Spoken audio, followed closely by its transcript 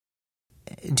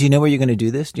Do you know where you're going to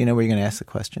do this? Do you know where you're going to ask the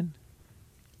question?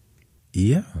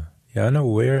 Yeah, I know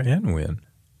where and when.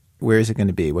 Where is it going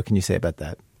to be? What can you say about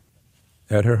that?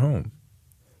 At her home.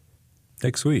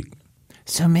 Next week.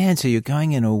 So, man, so you're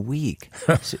going in a week.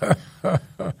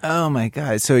 Oh, my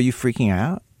God. So are you freaking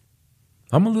out?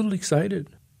 I'm a little excited.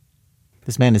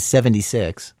 This man is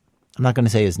 76. I'm not going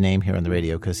to say his name here on the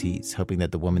radio because he's hoping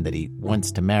that the woman that he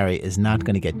wants to marry is not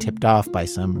going to get tipped off by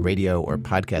some radio or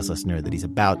podcast listener that he's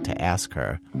about to ask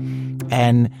her.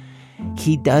 And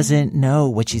he doesn't know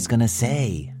what she's going to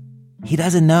say. He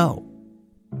doesn't know,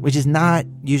 which is not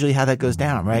usually how that goes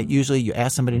down, right? Usually you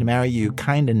ask somebody to marry you,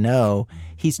 kind of know.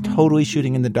 He's totally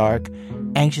shooting in the dark,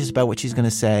 anxious about what she's going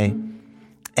to say.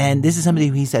 And this is somebody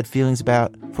who he's had feelings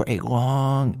about for a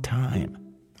long time.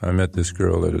 I met this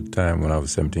girl at a time when I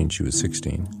was 17. She was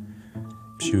 16.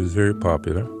 She was very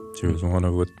popular. She was one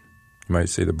of what you might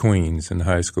say the queens in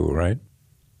high school, right?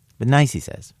 But nice, he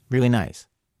says. Really nice.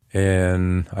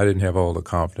 And I didn't have all the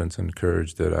confidence and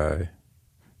courage that I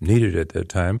needed at that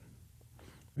time.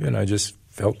 And I just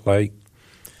felt like,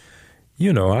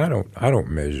 I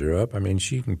don't measure up. I mean,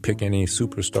 she can pick any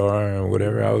superstar or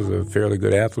whatever. I was a fairly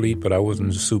good athlete, but I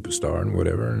wasn't a superstar and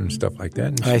whatever and stuff like that.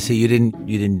 And I see. You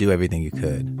didn't do everything you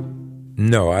could.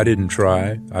 No, I didn't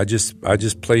try. I just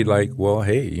played like, well,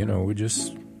 hey,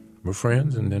 we're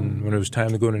friends. And then when it was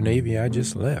time to go to the Navy, I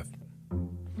just left.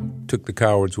 Took the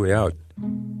coward's way out.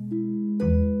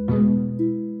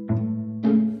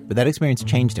 But that experience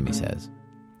changed him, he says.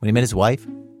 When he met his wife,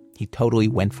 he totally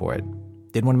went for it.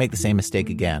 Didn't want to make the same mistake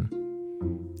again.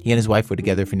 He and his wife were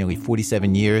together for nearly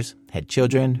 47 years, had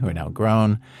children who are now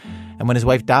grown. And when his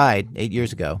wife died 8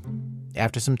 years ago,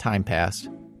 after some time passed,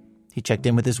 he checked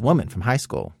in with this woman from high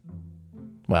school.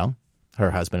 Well,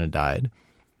 her husband had died.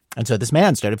 And so this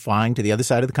man started flying to the other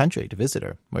side of the country to visit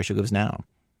her, where she lives now.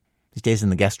 He stays in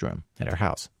the guest room at her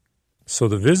house. So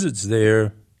the visits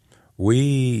there,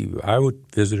 I would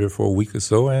visit her for a week or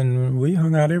so, and we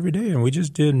hung out every day, and we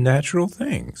just did natural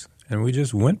things. And we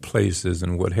just went places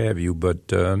and what have you, but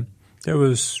there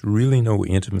was really no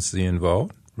intimacy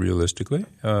involved, realistically.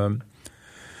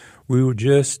 We were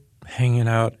just hanging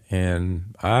out,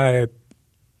 and I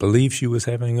believe she was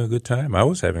having a good time. I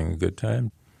was having a good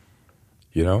time,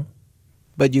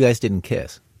 But you guys didn't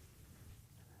kiss?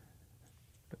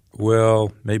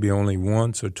 Well, maybe only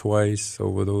once or twice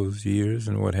over those years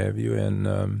and what have you,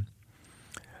 and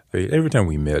every time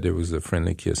we met, it was a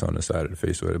friendly kiss on the side of the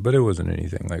face, but it wasn't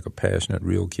anything like a passionate,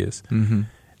 real kiss. Mm-hmm.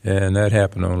 And that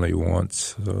happened only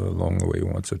once along the way,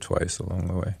 once or twice along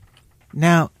the way.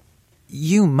 Now,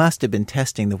 you must have been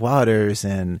testing the waters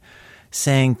and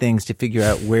saying things to figure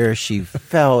out where she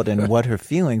felt and what her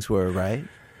feelings were, right?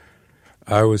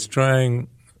 I was trying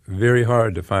very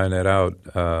hard to find that out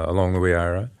along the way,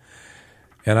 Ira.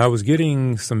 And I was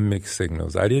getting some mixed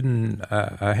signals. I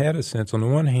had a sense, on the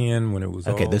one hand, when it was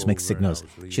okay, those mixed signals.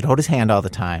 She'd hold his hand all the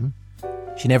time.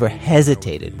 She never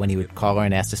hesitated when he would call her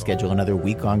and ask to schedule another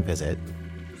week-long visit.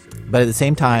 But at the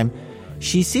same time,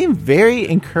 she seemed very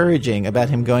encouraging about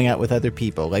him going out with other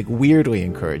people, like weirdly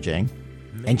encouraging.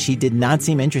 And she did not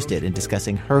seem interested in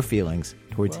discussing her feelings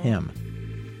towards him.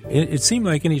 It seemed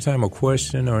like any time a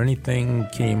question or anything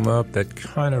came up that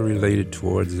kind of related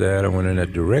towards that or went in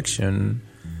that direction,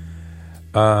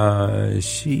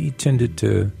 she tended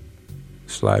to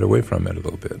slide away from it a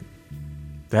little bit.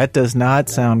 That does not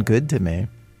sound good to me.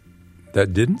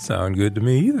 That didn't sound good to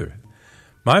me either.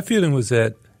 My feeling was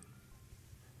that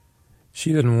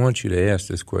she doesn't want you to ask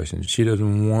this question. She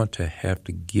doesn't want to have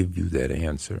to give you that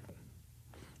answer.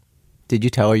 Did you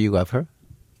tell her you love her?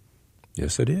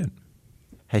 Yes, I did.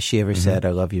 Has she ever said,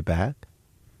 I love you back?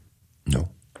 No.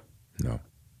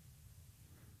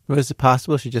 Well, is it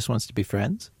possible she just wants to be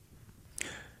friends?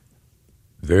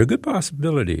 Very good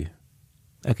possibility.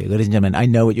 Okay, ladies and gentlemen, I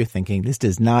know what you're thinking. This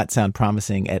does not sound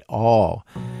promising at all.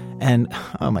 And,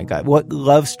 oh my God, what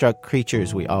love-struck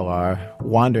creatures we all are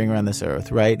wandering around this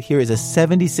earth, right? Here is a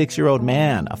 76-year-old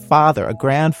man, a father, a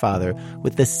grandfather,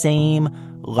 with the same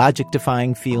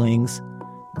logic-defying feelings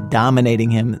dominating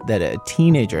him that a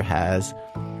teenager has.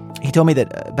 He told me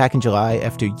that back in July,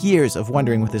 after years of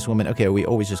wondering with this woman, okay, are we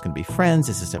always just going to be friends?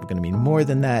 Is this ever going to mean more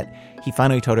than that? He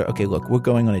finally told her, okay, look, we're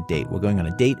going on a date. We're going on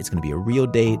a date. It's going to be a real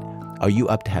date. Are you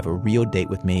up to have a real date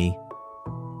with me?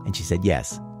 And she said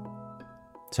yes.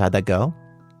 So how'd that go?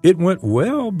 It went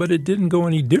well, but it didn't go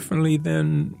any differently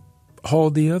than all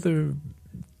the other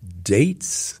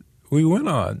dates we went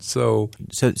on. So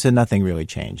nothing really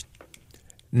changed?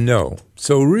 No.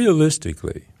 So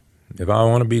realistically, if I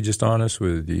want to be just honest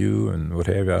with you and what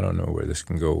have you, I don't know where this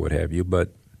can go, what have you,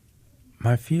 but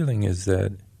my feeling is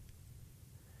that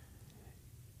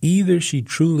either she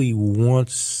truly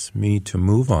wants me to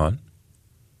move on,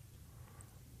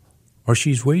 or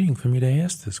she's waiting for me to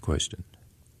ask this question.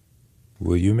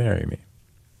 Will you marry me?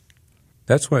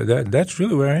 That's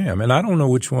really where I am. And I don't know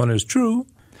which one is true.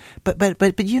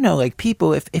 But you know, like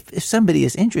people, if somebody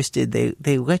is interested,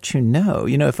 they let you know.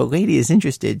 You know, if a lady is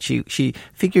interested, she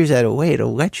figures out a way to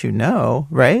let you know,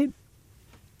 right?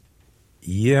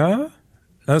 Yeah.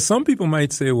 Now, some people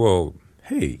might say, well,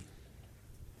 hey,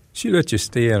 she let you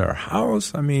stay at her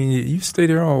house? I mean, you stay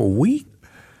there all week?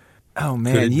 Oh,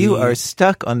 man, you are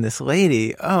stuck on this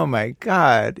lady. Oh, my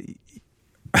God.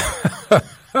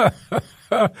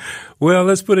 Well,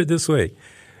 let's put it this way.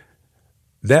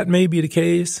 That may be the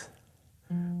case,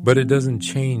 but it doesn't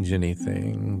change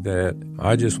anything. That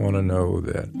I just want to know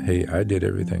that, hey, I did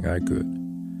everything I could.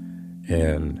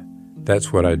 And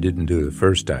that's what I didn't do the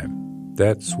first time.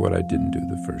 That's what I didn't do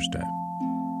the first time.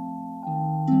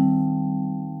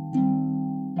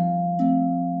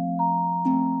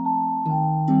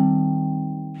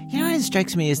 You know what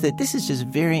strikes me is that this is just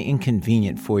very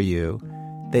inconvenient for you,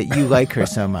 that you like her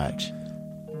so much.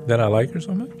 That I like her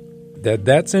so much?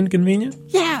 That's inconvenient?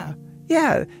 Yeah,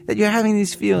 that you're having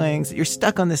these feelings, that you're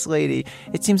stuck on this lady.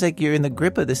 It seems like you're in the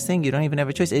grip of this thing. You don't even have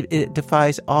a choice. It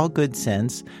defies all good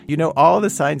sense. You know all the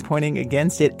signs pointing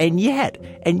against it, and yet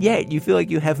you feel like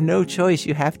you have no choice.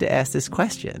 You have to ask this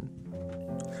question.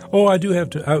 Oh, I do have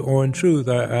to. In truth,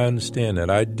 I understand that.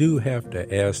 I do have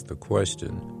to ask the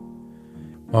question.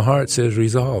 My heart says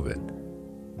resolve it.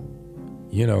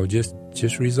 You know, just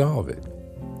resolve it.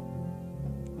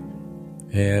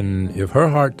 And if her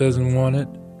heart doesn't want it,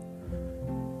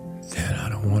 then I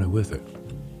don't want it with her,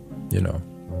 you know.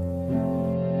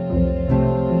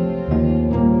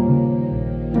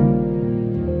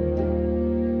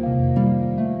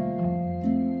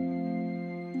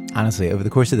 Honestly, over the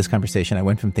course of this conversation, I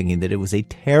went from thinking that it was a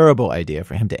terrible idea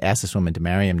for him to ask this woman to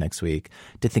marry him next week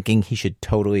to thinking he should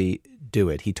totally do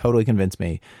it. He totally convinced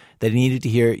me that he needed to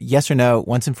hear yes or no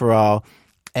once and for all.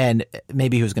 And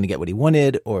maybe he was going to get what he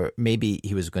wanted, or maybe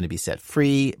he was going to be set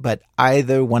free. But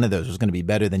either one of those was going to be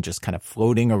better than just kind of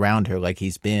floating around her like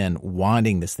he's been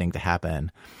wanting this thing to happen.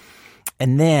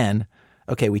 And then,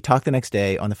 okay, we talked the next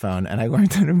day on the phone, and I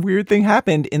learned that a weird thing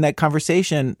happened in that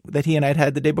conversation that he and I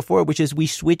had the day before, which is we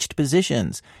switched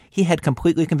positions. He had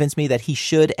completely convinced me that he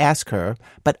should ask her,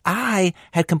 but I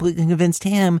had completely convinced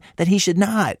him that he should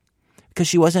not, because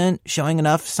she wasn't showing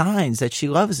enough signs that she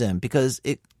loves him, because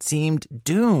it seemed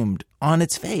doomed on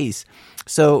its face.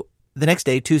 So the next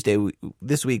day, Tuesday,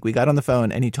 this week, we got on the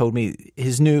phone and he told me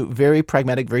his new, very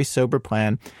pragmatic, very sober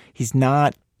plan. He's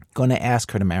not going to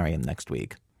ask her to marry him next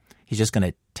week. He's just going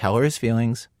to tell her his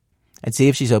feelings and see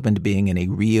if she's open to being in a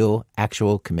real,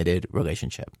 actual, committed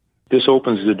relationship. This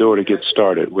opens the door to get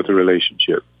started with a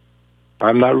relationship.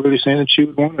 I'm not really saying that she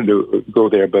would want to go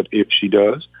there, but if she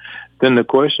does, then the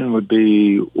question would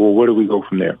be, well, where do we go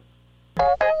from there?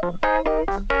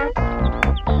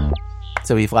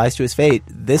 So he flies to his fate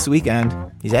this weekend.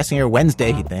 He's asking her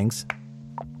Wednesday, he thinks.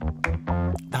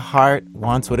 The heart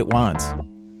wants what it wants.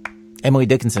 Emily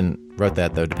Dickinson wrote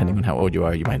that, though. Depending on how old you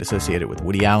are, you might associate it with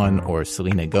Woody Allen or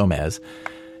Selena Gomez.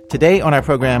 Today on our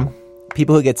program,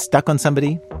 people who get stuck on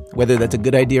somebody, whether that's a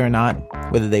good idea or not,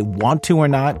 whether they want to or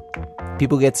not.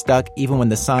 People get stuck even when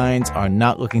the signs are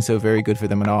not looking so very good for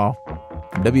them at all.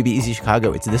 From WBEZ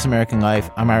Chicago, it's This American Life.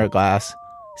 I'm Ira Glass.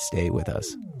 Stay with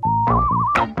us.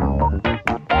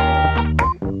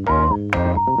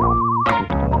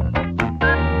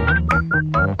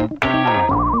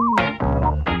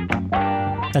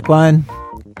 Act one,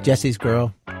 Jesse's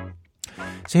Girl.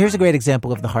 So here's a great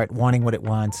example of the heart wanting what it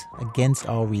wants against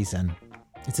all reason.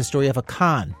 It's a story of a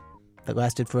con that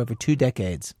lasted for over 2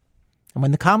 decades. And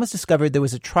when the con was discovered, there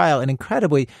was a trial, and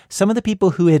incredibly, some of the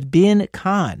people who had been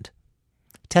conned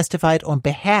testified on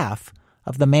behalf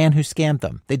of the man who scammed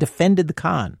them. They defended the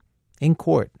con in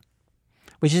court,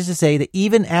 which is to say that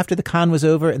even after the con was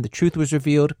over and the truth was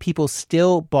revealed, people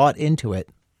still bought into it.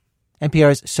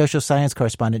 NPR's social science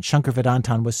correspondent Shankar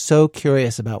Vedantam was so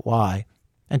curious about why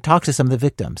and talked to some of the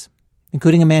victims,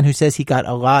 including a man who says he got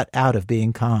a lot out of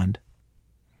being conned.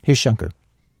 Here's Shankar.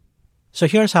 So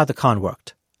here's how the con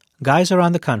worked. Guys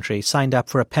around the country signed up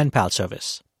for a pen pal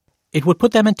service. It would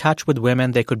put them in touch with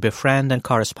women they could befriend and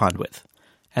correspond with.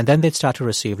 And then they'd start to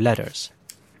receive letters.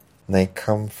 They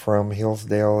come from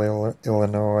Hillsdale,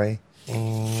 Illinois.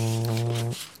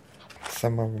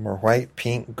 Some of them are white,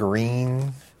 pink,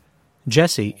 green.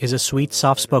 Jesse is a sweet,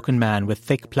 soft-spoken man with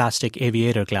thick plastic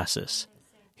aviator glasses.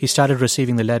 He started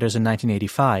receiving the letters in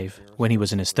 1985 when he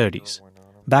was in his 30s.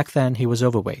 Back then, he was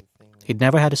overweight. He'd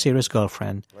never had a serious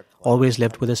girlfriend, always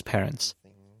lived with his parents.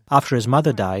 After his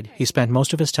mother died, he spent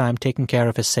most of his time taking care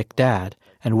of his sick dad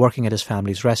and working at his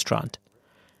family's restaurant.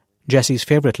 Jesse's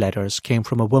favorite letters came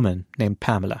from a woman named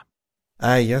Pamela.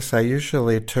 Yes, I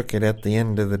usually took it at the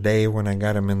end of the day when I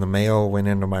got them in the mail, went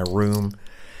into my room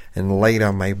and laid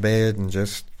on my bed and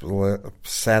just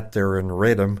sat there and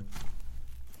read them.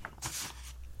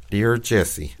 Dear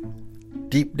Jesse,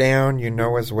 deep down you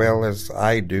know as well as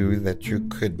I do that you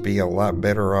could be a lot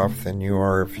better off than you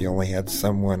are if you only had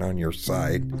someone on your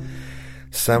side.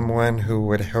 Someone who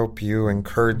would help you,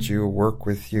 encourage you, work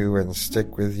with you, and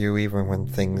stick with you even when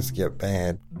things get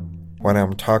bad. What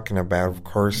I'm talking about, of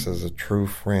course, is a true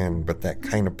friend, but that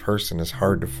kind of person is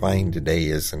hard to find today,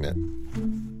 isn't it?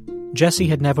 Jesse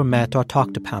had never met or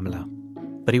talked to Pamela,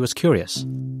 but he was curious.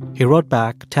 He wrote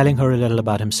back, telling her a little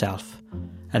about himself,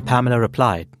 and Pamela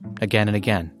replied again and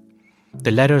again.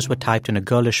 The letters were typed in a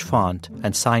girlish font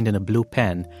and signed in a blue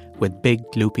pen with big,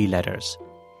 loopy letters.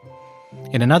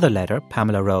 In another letter,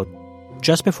 Pamela wrote,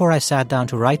 "Just before I sat down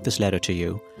to write this letter to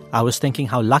you, I was thinking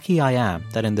how lucky I am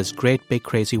that in this great, big,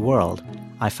 crazy world,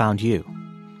 I found you.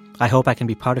 I hope I can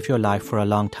be part of your life for a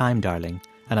long time, darling,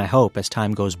 and I hope as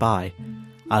time goes by,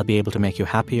 I'll be able to make you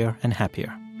happier and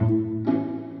happier."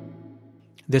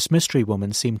 This mystery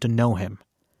woman seemed to know him.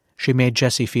 She made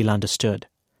Jesse feel understood.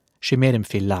 She made him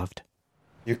feel loved.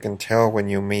 You can tell when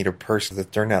you meet a person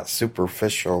that they're not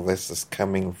superficial. This is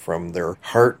coming from their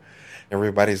heart.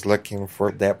 Everybody's looking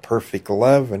for that perfect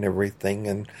love and everything,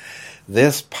 and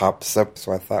this pops up.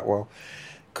 So I thought, well,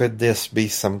 could this be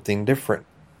something different?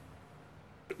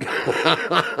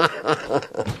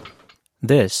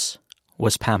 This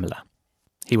was Pamela.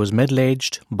 He was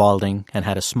middle-aged, balding, and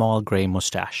had a small gray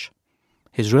mustache.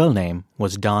 His real name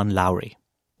was Don Lowry.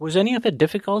 Was any of it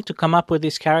difficult to come up with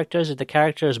these characters? Did the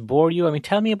characters bore you? I mean,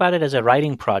 tell me about it as a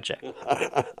writing project.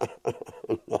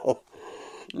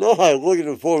 No, I look at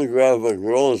a photograph of a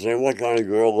girl and say, what kind of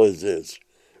girl is this?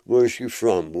 Where is she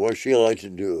from? What does she like to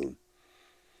do?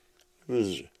 It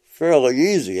was fairly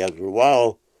easy after a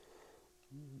while.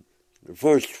 The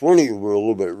first 20 were a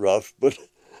little bit rough, but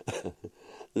the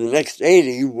next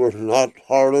 80 were not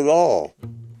hard at all.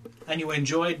 And you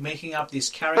enjoyed making up these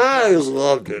characters? I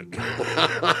loved it.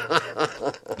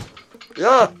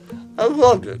 Yeah, I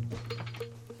loved it.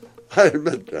 I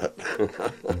admit that.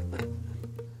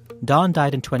 Don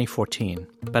died in 2014,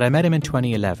 but I met him in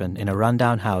 2011 in a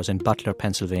rundown house in Butler,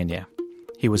 Pennsylvania.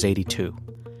 He was 82.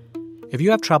 If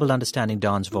you have trouble understanding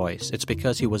Don's voice, it's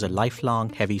because he was a lifelong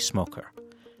heavy smoker.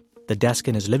 The desk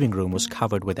in his living room was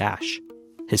covered with ash.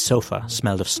 His sofa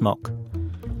smelled of smoke.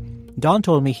 Don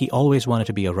told me he always wanted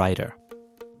to be a writer,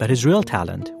 but his real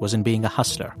talent was in being a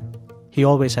hustler. He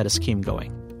always had a scheme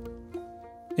going.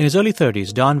 In his early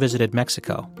 30s, Don visited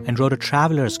Mexico and wrote a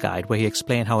traveler's guide where he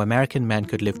explained how American men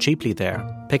could live cheaply there,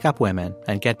 pick up women,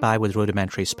 and get by with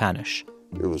rudimentary Spanish.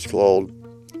 It was called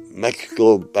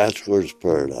Mexico Bachelor's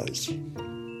Paradise.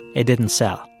 It didn't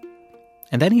sell.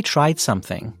 And then he tried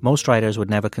something most writers would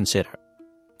never consider.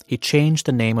 He changed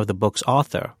the name of the book's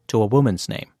author to a woman's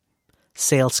name.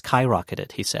 Sales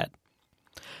skyrocketed, he said.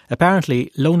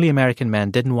 Apparently, lonely American men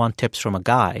didn't want tips from a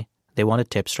guy, they wanted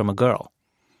tips from a girl.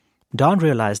 Don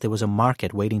realized there was a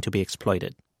market waiting to be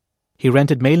exploited. He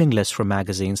rented mailing lists from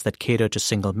magazines that catered to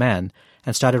single men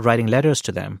and started writing letters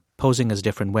to them, posing as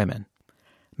different women.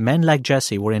 Men like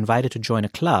Jesse were invited to join a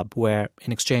club where,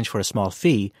 in exchange for a small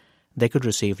fee, they could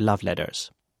receive love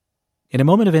letters. In a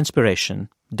moment of inspiration,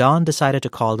 Don decided to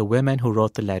call the women who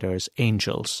wrote the letters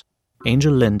angels.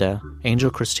 Angel Linda, Angel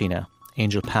Christina,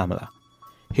 Angel Pamela.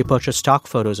 He purchased stock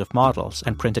photos of models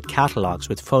and printed catalogs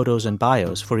with photos and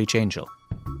bios for each angel.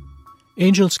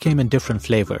 Angels came in different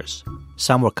flavors.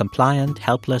 Some were compliant,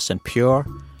 helpless, and pure.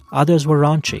 Others were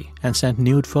raunchy and sent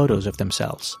nude photos of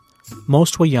themselves.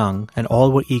 Most were young and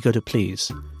all were eager to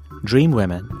please. Dream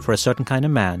women for a certain kind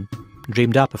of man,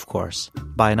 dreamed up, of course,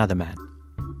 by another man.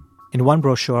 In one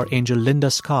brochure, Angel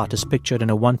Linda Scott is pictured in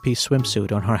a one-piece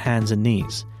swimsuit on her hands and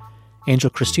knees.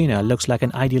 Angel Christina looks like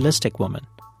an idealistic woman.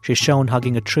 She's shown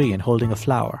hugging a tree and holding a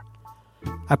flower.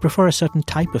 I prefer a certain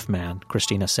type of man,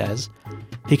 Christina says.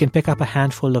 He can pick up a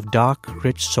handful of dark,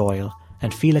 rich soil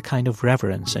and feel a kind of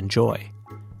reverence and joy.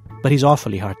 But he's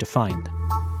awfully hard to find.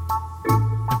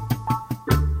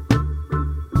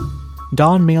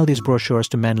 Don mailed these brochures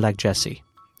to men like Jesse.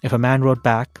 If a man wrote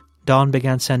back, Don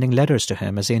began sending letters to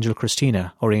him as Angel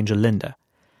Christina or Angel Linda.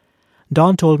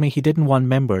 Don told me he didn't want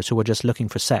members who were just looking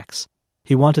for sex.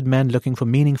 He wanted men looking for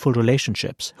meaningful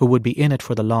relationships who would be in it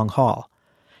for the long haul.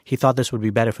 He thought this would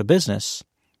be better for business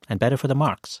and better for the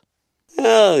marks.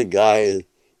 The guy,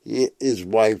 his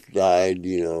wife died,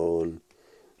 and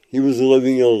he was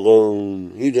living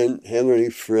alone. He didn't have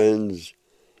any friends.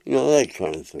 That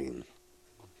kind of thing.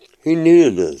 He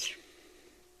needed this.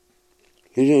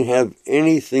 He didn't have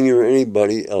anything or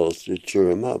anybody else to cheer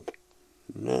him up.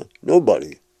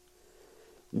 Nobody.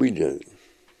 We did.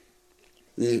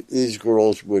 These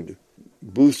girls would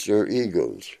boost their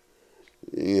egos.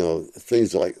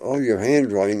 Things like, oh, your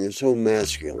handwriting is so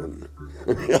masculine.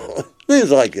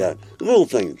 Things like that. Little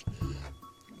things.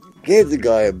 Gave the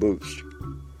guy a boost.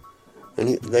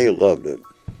 And they loved it.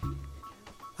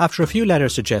 After a few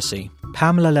letters to Jessie,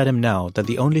 Pamela let him know that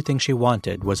the only thing she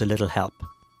wanted was a little help.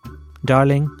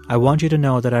 Darling, I want you to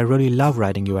know that I really love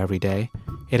writing you every day.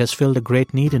 It has filled a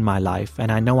great need in my life,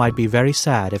 and I know I'd be very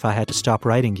sad if I had to stop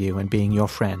writing you and being your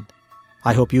friend.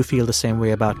 I hope you feel the same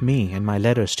way about me and my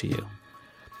letters to you.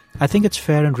 I think it's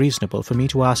fair and reasonable for me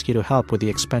to ask you to help with the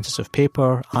expenses of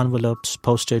paper, envelopes,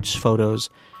 postage, photos,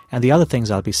 and the other things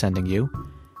I'll be sending you.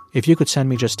 If you could send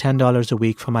me just $10 a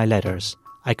week for my letters,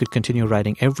 I could continue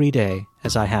writing every day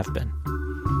as I have been.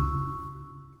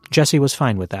 Jesse was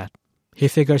fine with that. He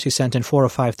figures he sent in $4,000 or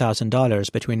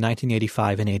 $5,000 between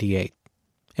 1985 and 88.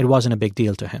 It wasn't a big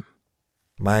deal to him.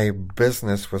 My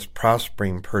business was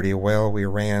prospering pretty well. We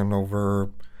ran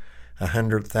over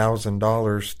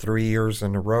 $100,000 3 years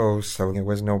in a row, so it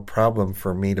was no problem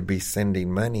for me to be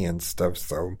sending money and stuff,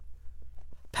 so...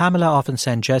 Pamela often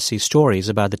sent Jesse stories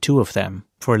about the two of them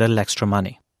for a little extra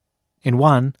money. In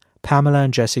one, Pamela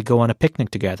and Jesse go on a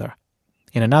picnic together.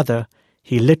 In another,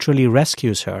 he literally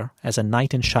rescues her as a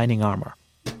knight in shining armor.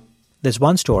 There's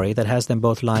one story that has them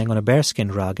both lying on a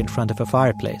bearskin rug in front of a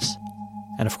fireplace.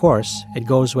 And of course, it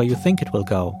goes where you think it will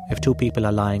go if two people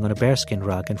are lying on a bearskin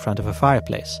rug in front of a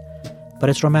fireplace. But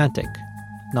it's romantic,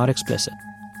 not explicit.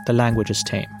 The language is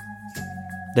tame.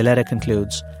 The letter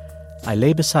concludes, I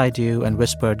lay beside you and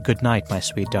whispered, good night, my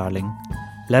sweet darling.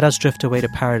 Let us drift away to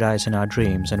paradise in our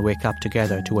dreams and wake up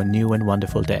together to a new and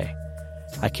wonderful day.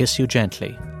 I kiss you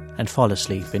gently and fall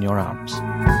asleep in your arms.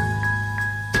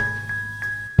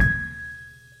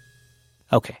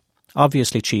 Okay,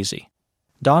 obviously cheesy.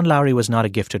 Don Lowry was not a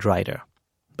gifted writer,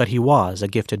 but he was a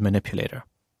gifted manipulator.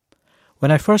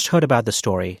 When I first heard about the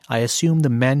story, I assumed the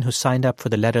men who signed up for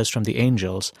the letters from the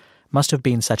angels must have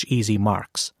been such easy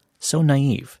marks, so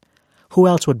naive. Who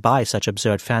else would buy such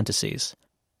absurd fantasies?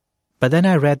 But then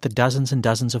I read the dozens and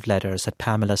dozens of letters that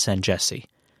Pamela sent Jesse.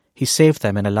 He saved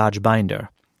them in a large binder,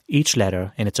 each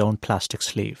letter in its own plastic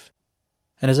sleeve.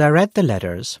 And as I read the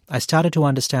letters, I started to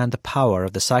understand the power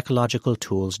of the psychological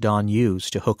tools Don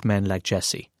used to hook men like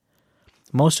Jesse.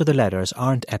 Most of the letters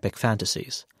aren't epic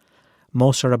fantasies.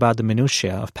 Most are about the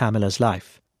minutiae of Pamela's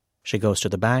life. She goes to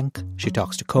the bank, she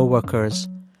talks to co-workers,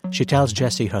 she tells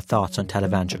Jesse her thoughts on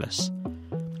televangelists.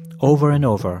 Over and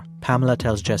over, Pamela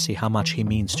tells Jesse how much he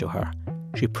means to her.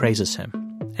 She praises him,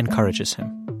 encourages him.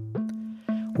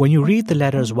 When you read the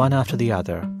letters one after the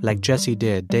other, like Jesse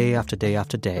did day after day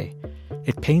after day,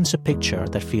 it paints a picture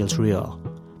that feels real.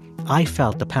 I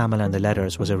felt the Pamela in the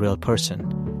letters was a real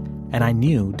person, and I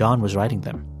knew Don was writing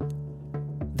them.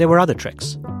 There were other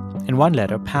tricks. In one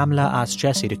letter, Pamela asked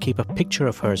Jesse to keep a picture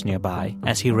of hers nearby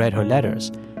as he read her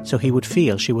letters, so he would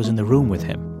feel she was in the room with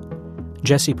him.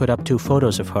 Jesse put up 2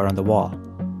 photos of her on the wall.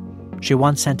 She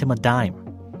once sent him a dime.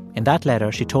 In that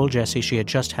letter, she told Jesse she had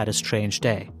just had a strange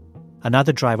day.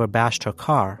 Another driver bashed her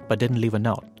car but didn't leave a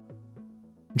note.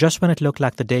 Just when it looked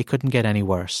like the day couldn't get any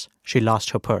worse, she lost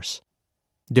her purse.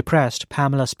 Depressed,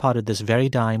 Pamela spotted this very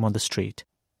dime on the street.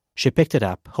 She picked it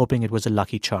up, hoping it was a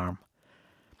lucky charm.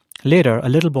 Later, a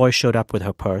little boy showed up with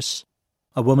her purse.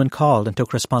 A woman called and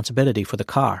took responsibility for the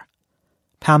car.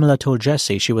 Pamela told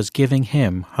Jesse she was giving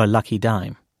him her lucky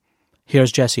dime.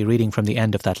 Here's Jesse reading from the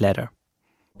end of that letter.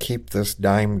 Keep this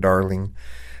dime, darling.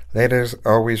 Let us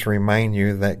always remind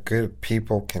you that good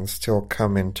people can still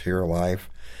come into your life,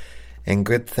 and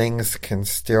good things can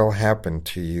still happen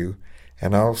to you,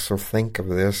 and also think of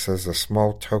this as a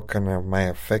small token of my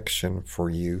affection for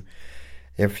you.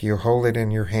 If you hold it in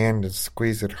your hand and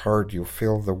squeeze it hard, you'll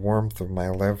feel the warmth of my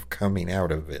love coming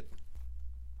out of it.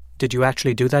 Did you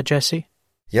actually do that, Jesse?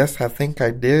 Yes, I think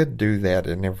I did do that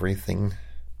and everything.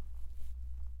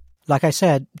 Like I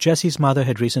said, Jesse's mother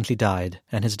had recently died,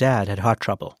 and his dad had heart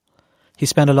trouble. He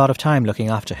spent a lot of time looking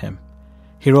after him.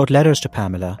 He wrote letters to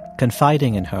Pamela,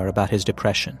 confiding in her about his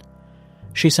depression.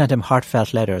 She sent him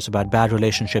heartfelt letters about bad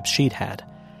relationships she'd had,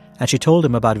 and she told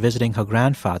him about visiting her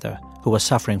grandfather, who was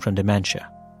suffering from dementia.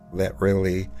 That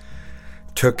really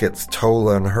took its toll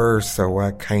on her, so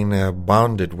I kind of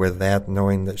bonded with that,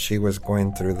 knowing that she was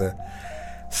going through the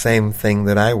same thing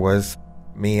that I was.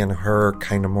 Me and her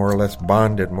kind of more or less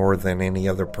bonded more than any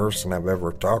other person I've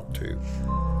ever talked to.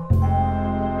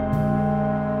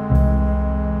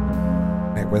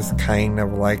 It was kind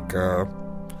of like a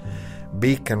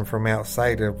beacon from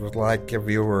outside. It was like if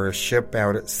you were a ship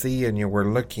out at sea and you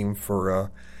were looking for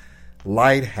a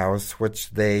lighthouse,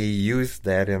 which they used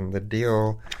that in the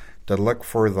deal to look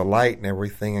for the light and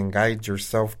everything and guide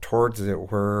yourself towards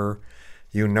it where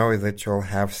you know that you'll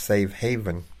have safe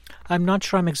haven. I'm not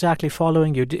sure I'm exactly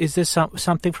following you. Is this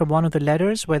something from one of the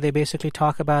letters where they basically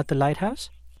talk about the lighthouse?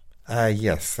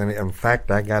 Yes, and in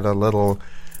fact I got a little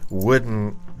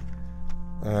wooden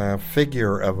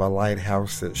figure of a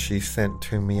lighthouse that she sent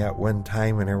to me at one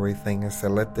time and everything, and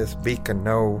said, let this beacon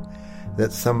know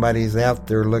that somebody's out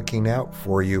there looking out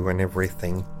for you and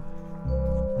everything.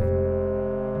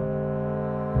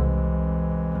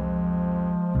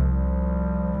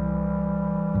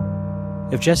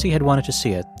 If Jessie had wanted to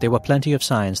see it, there were plenty of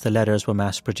signs the letters were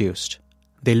mass-produced.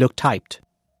 They look typed,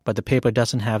 but the paper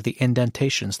doesn't have the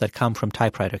indentations that come from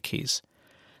typewriter keys.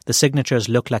 The signatures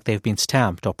look like they've been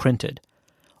stamped or printed.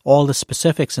 All the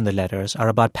specifics in the letters are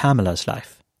about Pamela's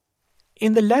life.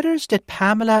 In the letters, did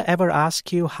Pamela ever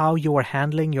ask you how you were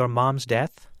handling your mom's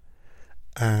death?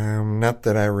 Not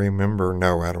that I remember.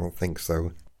 No, I don't think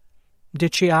so.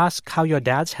 Did she ask how your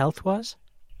dad's health was?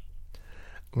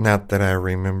 Not that I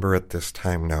remember at this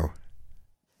time, no.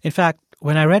 In fact,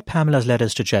 when I read Pamela's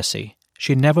letters to Jessie,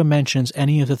 she never mentions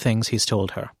any of the things he's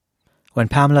told her. When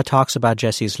Pamela talks about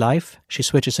Jessie's life, she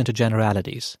switches into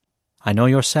generalities. I know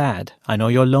you're sad. I know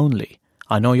you're lonely.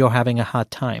 I know you're having a hard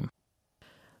time.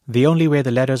 The only way the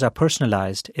letters are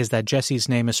personalized is that Jessie's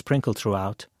name is sprinkled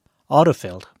throughout,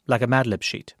 autofilled, like a Mad Lib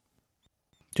sheet.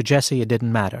 To Jessie, it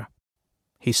didn't matter.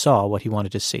 He saw what he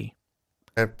wanted to see.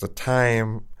 At the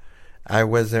time, I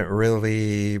wasn't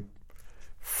really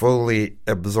fully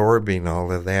absorbing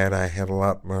all of that. I had a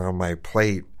lot more on my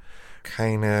plate,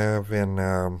 kind of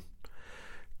in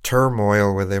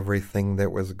turmoil with everything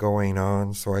that was going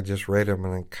on. So I just read them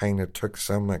and I kind of took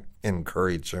some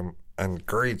encouragement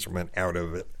out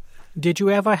of it. Did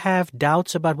you ever have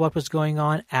doubts about what was going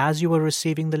on as you were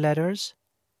receiving the letters?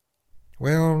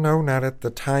 Well, no, not at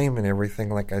the time and everything.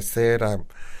 Like I said, I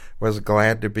was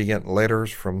glad to be getting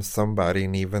letters from somebody,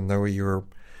 and even though you're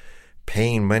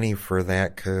paying money for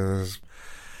that because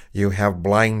you have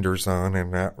blinders on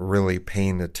and not really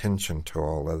paying attention to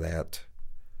all of that.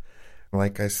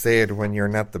 Like I said, when you're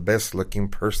not the best looking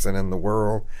person in the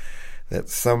world, that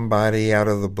somebody out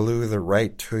of the blue that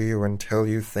write to you and tell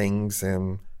you things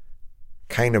and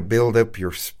kind of build up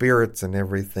your spirits and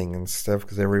everything and stuff,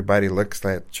 because everybody looks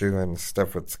at you and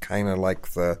stuff. It's kind of like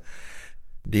the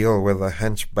deal with a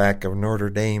hunchback of Notre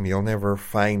Dame. You'll never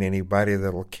find anybody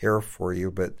that'll care for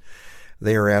you, but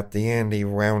there at the end he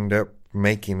wound up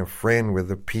making a friend with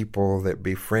the people that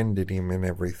befriended him and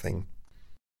everything.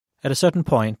 At a certain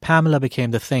point, Pamela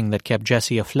became the thing that kept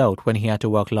Jessie afloat when he had to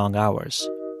work long hours,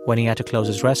 when he had to close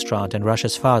his restaurant and rush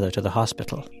his father to the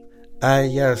hospital.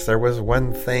 Yes, there was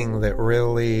one thing that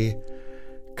really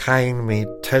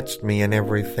touched me and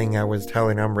everything. I was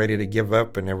telling her I'm ready to give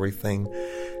up and everything,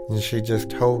 and she just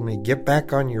told me, get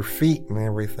back on your feet and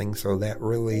everything. So that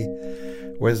really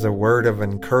was a word of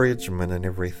encouragement and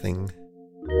everything.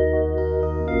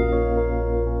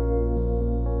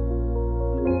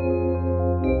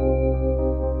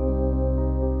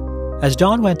 As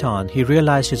Don went on, he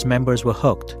realized his members were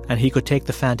hooked and he could take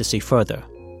the fantasy further,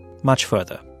 much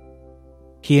further.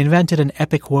 He invented an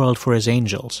epic world for his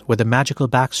angels with a magical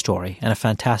backstory and a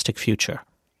fantastic future.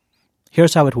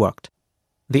 Here's how it worked.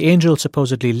 The angels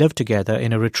supposedly lived together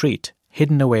in a retreat,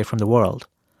 hidden away from the world.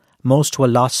 Most were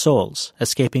lost souls,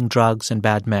 escaping drugs and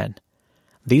bad men.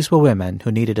 These were women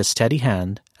who needed a steady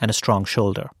hand and a strong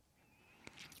shoulder.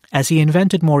 As he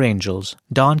invented more angels,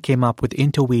 Don came up with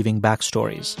interweaving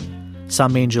backstories.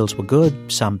 Some angels were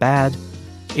good, some bad.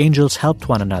 Angels helped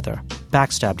one another,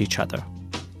 backstabbed each other.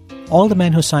 All the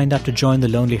men who signed up to join the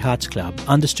Lonely Hearts Club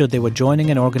understood they were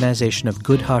joining an organization of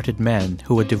good-hearted men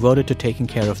who were devoted to taking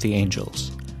care of the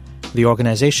angels. The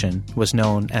organization was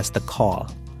known as the Call.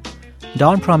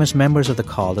 Don promised members of the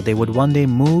Call that they would one day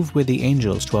move with the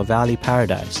angels to a valley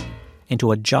paradise,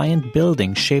 into a giant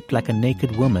building shaped like a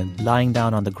naked woman lying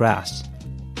down on the grass.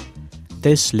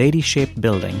 This lady-shaped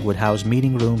building would house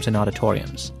meeting rooms and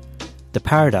auditoriums. The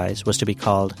paradise was to be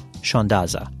called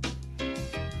Shondaza.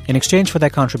 In exchange for their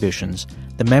contributions,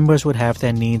 the members would have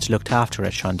their needs looked after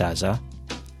at Shondaza,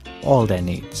 all their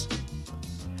needs.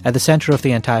 At the center of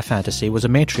the entire fantasy was a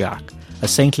matriarch, a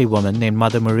saintly woman named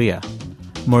Mother Maria.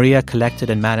 Maria collected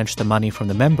and managed the money from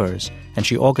the members, and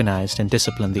she organized and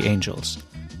disciplined the angels.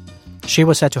 She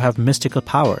was said to have mystical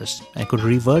powers and could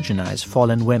re-virginize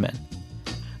fallen women.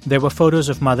 There were photos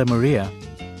of Mother Maria.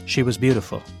 She was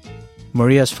beautiful.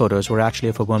 Maria's photos were actually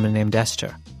of a woman named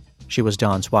Esther. She was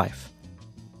Don's wife.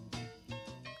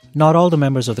 Not all the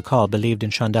members of the call believed in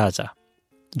Shondaza.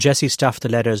 Jesse stuffed the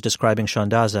letters describing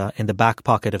Shondaza in the back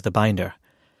pocket of the binder.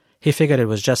 He figured it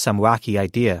was just some wacky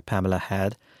idea Pamela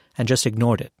had and just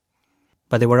ignored it.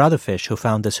 But there were other fish who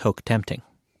found this hook tempting.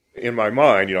 In my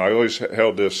mind, I always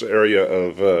held this area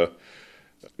of,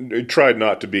 tried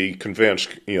not to be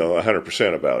convinced,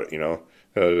 100% about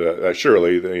it,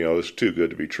 surely, it's too good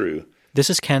to be true. This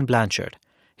is Ken Blanchard.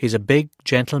 He's a big,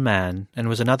 gentle man and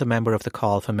was another member of the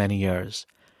call for many years.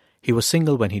 He was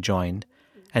single when he joined,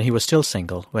 and he was still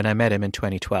single when I met him in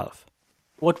 2012.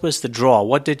 What was the draw?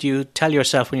 What did you tell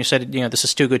yourself when you said, this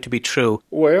is too good to be true?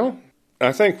 Well,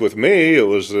 I think with me it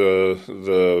was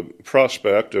the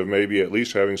prospect of maybe at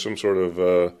least having some sort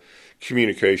of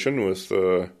communication with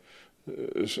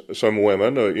some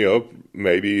women,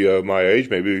 maybe my age,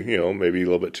 maybe a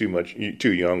little bit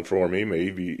too young for me,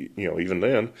 maybe, even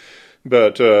then.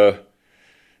 But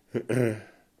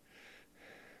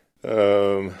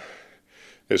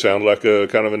it sounded like a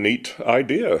kind of a neat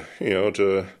idea,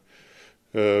 to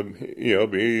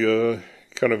be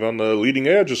kind of on the leading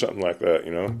edge or something like that,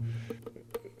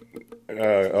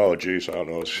 oh, geez, I don't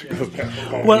know.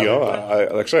 Well,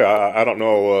 like I say, I don't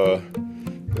know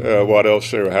what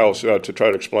else or how else to try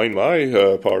to explain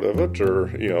my part of it or,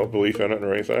 belief in it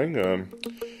or anything.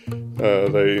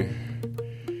 They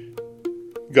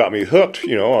got me hooked,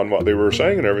 on what they were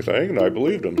saying and everything, and I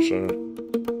believed them, so...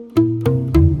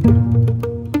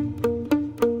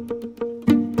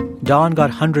 Don got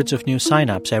hundreds of new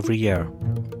sign-ups every year.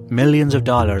 Millions of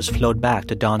dollars flowed back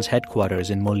to Don's headquarters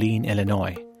in Moline,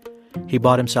 Illinois. He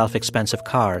bought himself expensive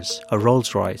cars, a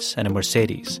Rolls-Royce and a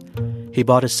Mercedes. He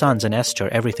bought his sons and Esther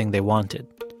everything they wanted.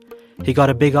 He got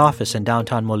a big office in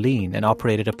downtown Moline and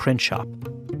operated a print shop.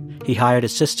 He hired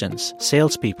assistants,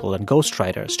 salespeople, and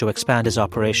ghostwriters to expand his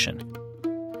operation.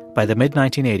 By the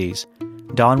mid-1980s,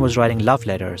 Don was writing love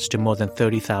letters to more than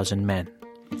 30,000 men.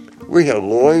 We had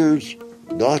lawyers,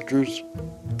 doctors,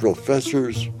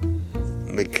 professors,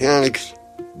 mechanics,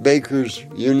 bakers,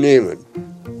 you name it.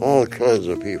 All kinds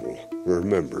of people were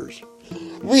members.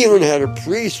 We even had a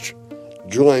priest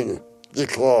join the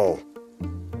call.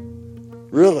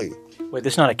 Really? Wait,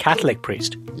 this is not a Catholic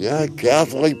priest? Yeah,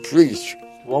 Catholic priest.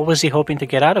 What was he hoping to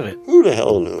get out of it? Who the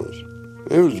hell knows?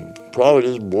 He was probably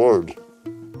just bored.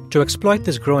 To exploit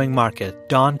this growing market,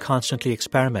 Don constantly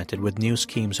experimented with new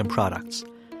schemes and products.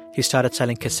 He started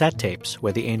selling cassette tapes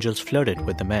where the angels flirted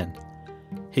with the men.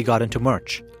 He got into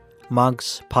merch,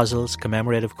 mugs, puzzles,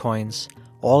 commemorative coins,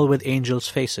 all with angels'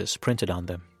 faces printed on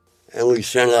them. And we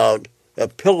sent out a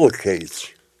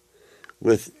pillowcase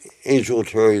with Angel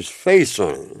Terry's face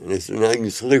on it. And they said, I can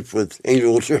sleep with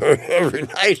Angel Terry every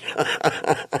night.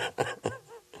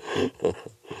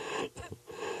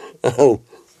 Oh,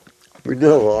 we did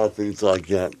a lot of things like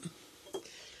that.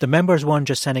 The members weren't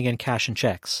just sending in cash and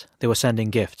checks. They were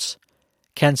sending gifts.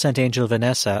 Ken sent Angel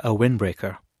Vanessa a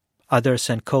windbreaker. Others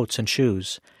sent coats and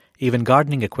shoes, even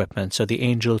gardening equipment so the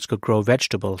angels could grow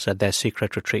vegetables at their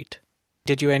secret retreat.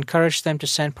 Did you encourage them to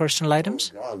send personal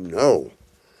items? Oh, God,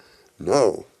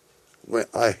 no. Well,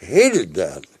 I hated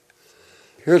that.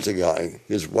 Here's a guy,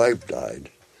 his wife died,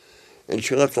 and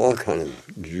she left all kind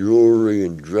of jewelry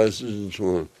and dresses and so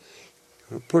on.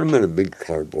 I put them in a big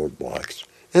cardboard box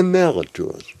and mail it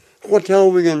to us. What the hell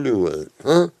are we going to do with it,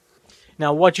 huh?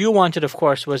 Now, what you wanted, of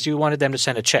course, was you wanted them to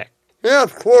send a check. Yeah,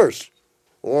 of course.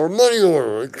 Or money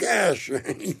order, or cash, or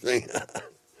anything.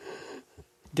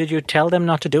 Did you tell them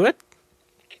not to do it?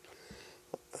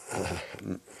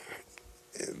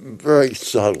 Very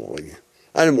subtly.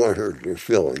 I didn't want to hurt their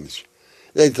feelings.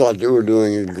 They thought they were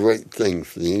doing a great thing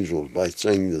for the angels by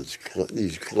sending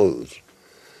these clothes.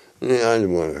 And I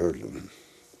didn't want to hurt them.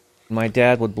 My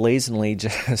dad would blazingly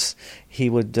he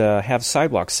would have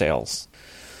sidewalk sales.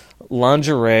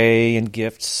 Lingerie and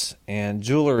gifts and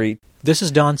jewelry. This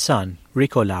is Don's son,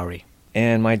 Rico Lowry.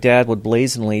 And my dad would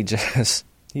blazingly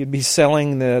he'd be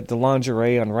selling the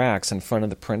lingerie on racks in front of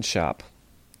the print shop.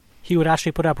 He would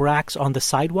actually put up racks on the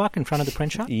sidewalk in front of the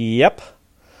print shop? Yep.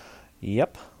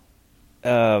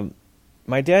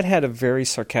 My dad had a very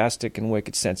sarcastic and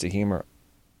wicked sense of humor.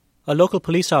 A local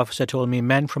police officer told me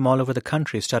men from all over the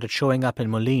country started showing up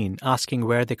in Moline asking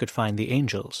where they could find the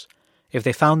angels. If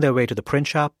they found their way to the print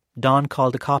shop, Don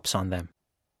called the cops on them.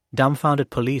 Dumbfounded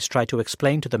police tried to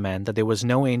explain to the men that there was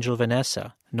no Angel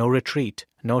Vanessa, no retreat,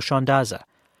 no Shondaza.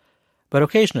 But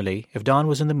occasionally, if Don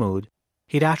was in the mood,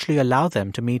 he'd actually allow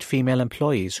them to meet female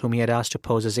employees whom he had asked to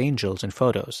pose as angels in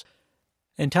photos.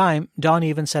 In time, Don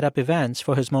even set up events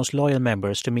for his most loyal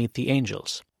members to meet the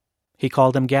angels. He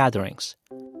called them gatherings.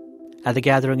 At the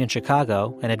gathering in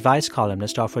Chicago, an advice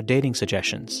columnist offered dating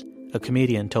suggestions. A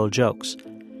comedian told jokes.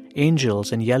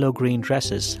 angels in yellow-green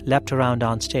dresses leapt around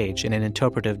on stage in an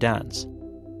interpretive dance.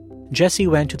 Jesse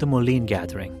went to the Moline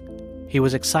gathering. He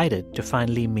was excited to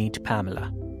finally meet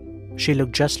Pamela. She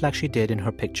looked just like she did in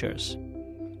her pictures.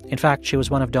 In fact, she was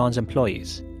one of Don's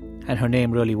employees, and her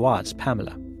name really was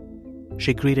Pamela.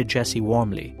 She greeted Jesse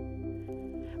warmly.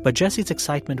 But Jesse's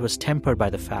excitement was tempered by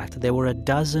the fact that there were a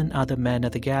dozen other men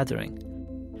at the gathering.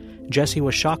 Jesse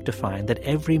was shocked to find that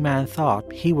every man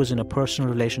thought he was in a personal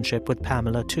relationship with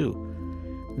Pamela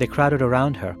too. They crowded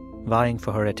around her, vying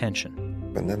for her attention.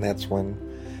 And then that's when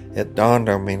it dawned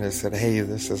on me and I said, hey,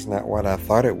 this is not what I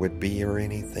thought it would be or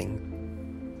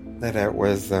anything. That it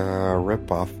was a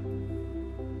ripoff.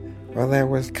 Well, that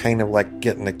was kind of like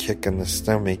getting a kick in the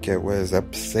stomach. It was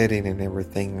upsetting and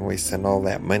everything. We sent all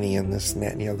that money and this and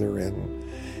that and the other,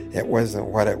 and it wasn't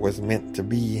what it was meant to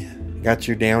be. Got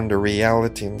you down to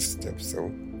reality and stuff,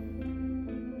 so.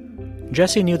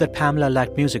 Jesse knew that Pamela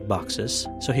liked music boxes,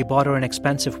 so he bought her an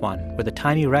expensive one with a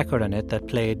tiny record on it that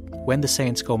played When the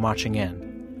Saints Go Marching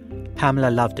In.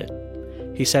 Pamela loved it.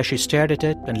 He says she stared at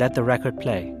it and let the record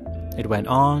play. It went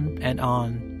on and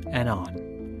on and on.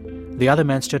 The other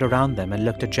men stood around them and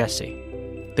looked at Jesse.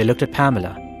 They looked at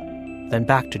Pamela, then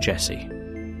back to Jesse.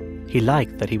 He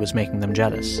liked that he was making them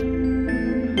jealous.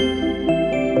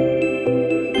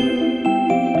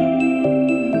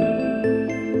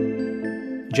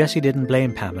 Jesse didn't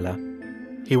blame Pamela.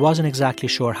 He wasn't exactly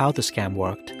sure how the scam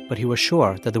worked, but he was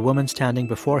sure that the woman standing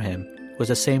before him was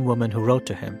the same woman who wrote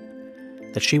to him,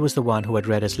 that she was the one who had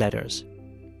read his letters.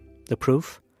 The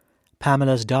proof?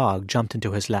 Pamela's dog jumped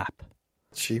into his lap.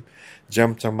 She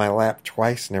jumped on my lap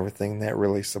twice and everything. That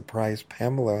really surprised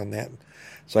Pamela and that.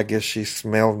 So I guess she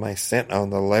smelled my scent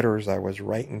on the letters I was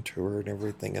writing to her and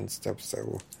everything and stuff,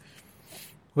 so.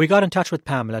 We got in touch with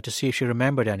Pamela to see if she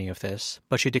remembered any of this,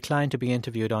 but she declined to be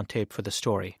interviewed on tape for the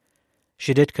story.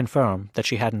 She did confirm that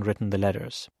she hadn't written the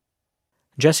letters.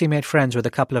 Jesse made friends with a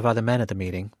couple of other men at the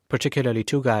meeting, particularly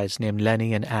two guys named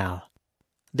Lenny and Al.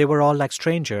 They were all like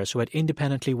strangers who had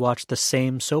independently watched the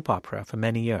same soap opera for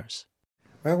many years.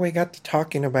 Well, we got to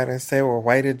talking about it and say, well,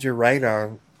 why did you write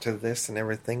on to this and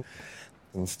everything?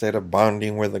 Instead of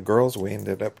bonding with the girls, we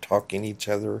ended up talking to each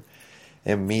other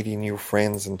and meeting new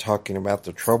friends and talking about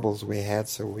the troubles we had.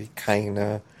 So we kind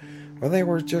of, well, they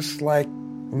were just like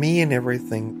me and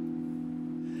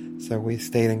everything. So we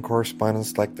stayed in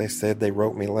correspondence. Like they said, they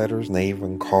wrote me letters and they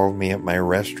even called me at my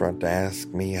restaurant to ask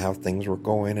me how things were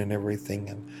going and everything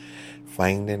and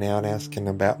finding out, asking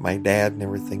about my dad and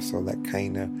everything. So that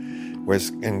kind of was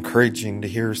encouraging to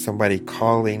hear somebody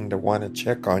calling to want to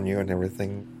check on you and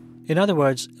everything. In other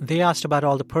words, they asked about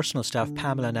all the personal stuff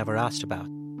Pamela never asked about.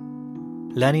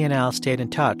 Lenny and Al stayed in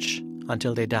touch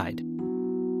until they died.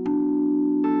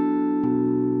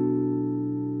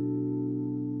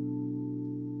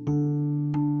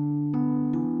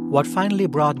 What finally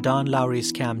brought Don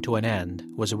Lowry's scam to an end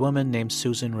was a woman named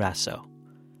Susan Rasso.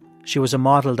 She was a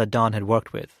model that Don had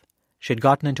worked with. She had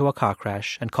gotten into a car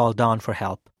crash and called Don for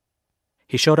help.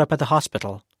 He showed up at the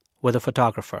hospital with a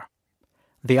photographer.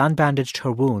 They unbandaged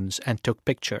her wounds and took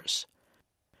pictures.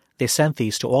 They sent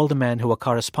these to all the men who were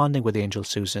corresponding with Angel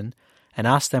Susan and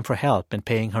asked them for help in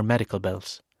paying her medical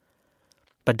bills.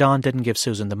 But Don didn't give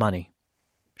Susan the money.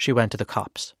 She went to the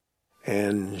cops.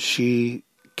 And she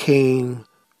came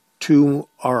to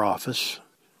our office.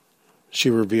 She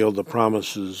revealed the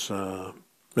promises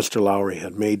Mr. Lowry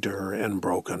had made to her and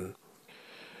broken.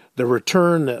 The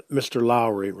return that Mr.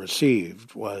 Lowry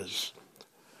received was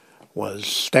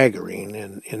staggering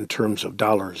in terms of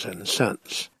dollars and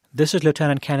cents. This is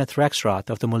Lieutenant Kenneth Rexroth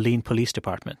of the Moline Police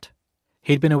Department.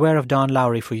 He'd been aware of Don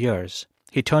Lowry for years.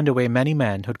 He turned away many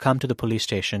men who'd come to the police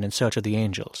station in search of the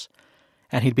Angels,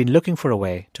 and he'd been looking for a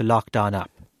way to lock Don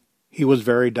up. He was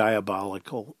very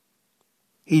diabolical.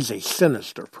 He's a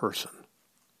sinister person.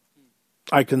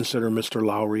 I consider Mr.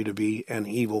 Lowry to be an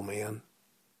evil man.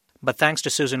 But thanks to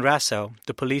Susan Rasso,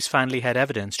 the police finally had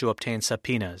evidence to obtain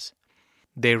subpoenas.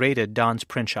 They raided Don's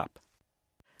print shop.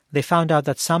 They found out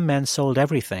that some men sold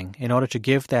everything in order to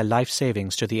give their life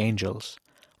savings to the Angels.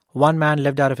 One man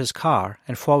lived out of his car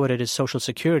and forwarded his Social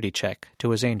Security check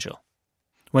to his angel.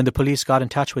 When the police got in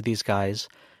touch with these guys,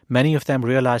 many of them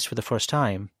realized for the first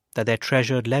time that their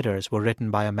treasured letters were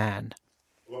written by a man.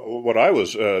 What I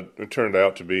was turned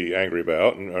out to be angry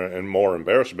about and more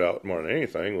embarrassed about more than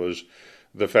anything was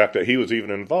the fact that he was even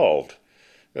involved.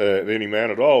 Any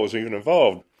man at all was even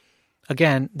involved.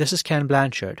 Again, this is Ken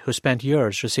Blanchard, who spent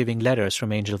years receiving letters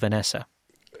from Angel Vanessa.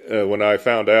 When I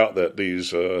found out that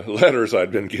these letters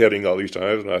I'd been getting all these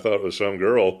times, and I thought it was some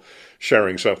girl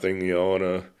sharing something, in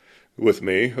a with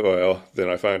me. Well, then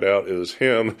I find out it was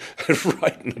him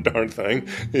writing the darn thing.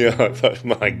 Yeah, I thought,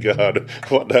 my God,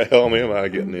 what the hell am I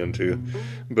getting into?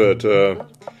 But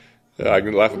I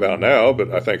can laugh about it now,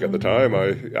 but I think at the time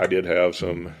I did have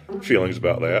some feelings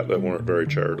about that weren't very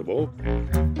charitable.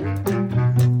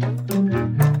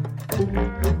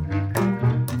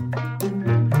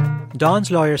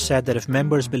 Don's lawyer said that if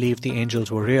members believed the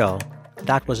angels were real,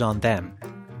 that was on them.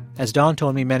 As Don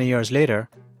told me many years later,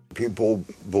 people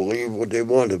believe what they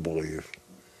want to believe.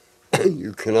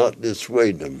 You cannot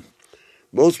dissuade them.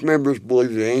 Most members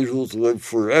believe the angels live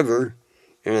forever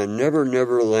in a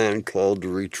never-never land called the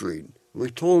retreat.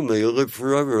 We told them they lived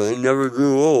forever. They never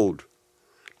grew old.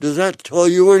 Does that tell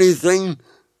you anything?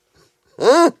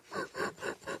 Huh?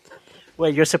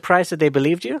 Well, you're surprised that they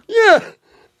believed you?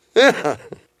 Yeah.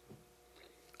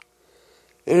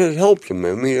 And it helped him.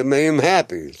 I mean, it made him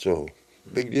happy, so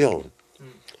big deal.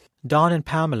 Don and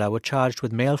Pamela were charged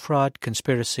with mail fraud,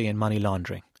 conspiracy, and money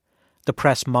laundering. The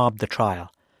press mobbed the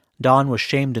trial. Don was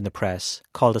shamed in the press,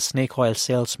 called a snake oil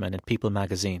salesman in People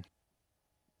magazine.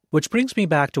 Which brings me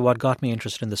back to what got me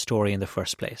interested in the story in the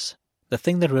first place, the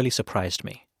thing that really surprised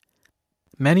me.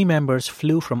 Many members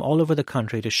flew from all over the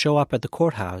country to show up at the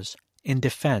courthouse in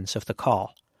defense of the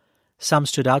call. Some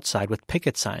stood outside with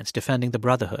picket signs defending the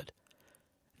Brotherhood.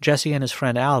 Jesse and his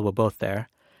friend Al were both there.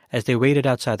 As they waited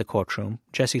outside the courtroom,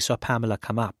 Jesse saw Pamela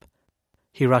come up.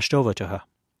 He rushed over to her.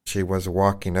 She was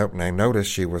walking up, and I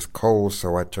noticed she was cold,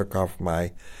 so I took off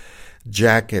my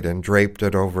jacket and draped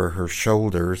it over her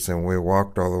shoulders, and we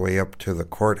walked all the way up to the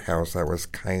courthouse. I was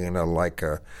kind of like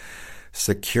a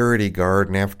security guard,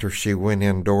 and after she went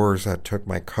indoors, I took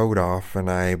my coat off, and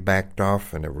I backed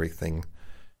off and everything.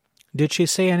 Did she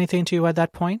say anything to you at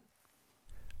that point?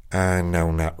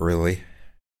 No, not really.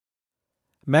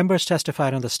 Members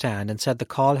testified on the stand and said the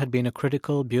call had been a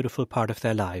critical, beautiful part of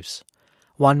their lives.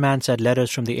 One man said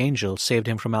letters from the angel saved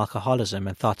him from alcoholism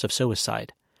and thoughts of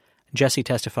suicide. Jesse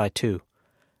testified too.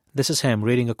 This is him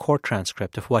reading a court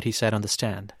transcript of what he said on the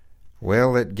stand.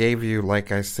 Well, it gave you,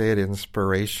 like I said,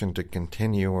 inspiration to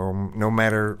continue, no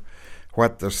matter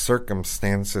what the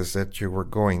circumstances that you were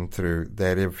going through,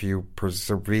 that if you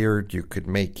persevered, you could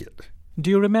make it.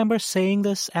 Do you remember saying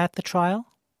this at the trial?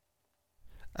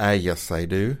 Yes, I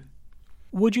do.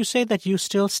 Would you say that you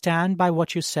still stand by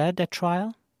what you said at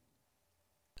trial?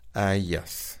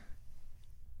 Yes.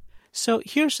 So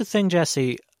here's the thing,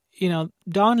 Jesse.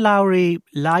 Don Lowry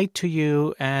lied to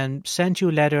you and sent you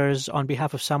letters on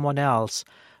behalf of someone else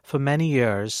for many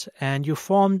years, and you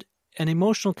formed an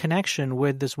emotional connection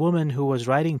with this woman who was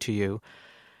writing to you,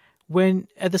 when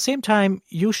at the same time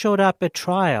you showed up at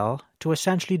trial to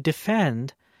essentially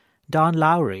defend Don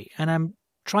Lowry. And I'm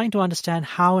trying to understand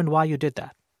how and why you did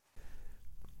that.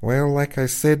 Well, like I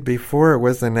said before, it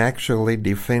wasn't actually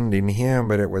defending him,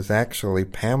 but it was actually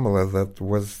Pamela that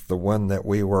was the one that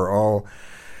we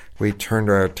turned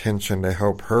our attention to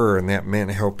help her, and that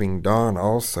meant helping Don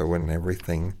also and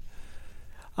everything.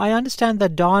 I understand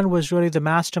that Dawn was really the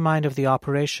mastermind of the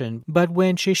operation, but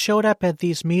when she showed up at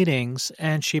these meetings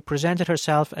and she presented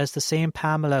herself as the same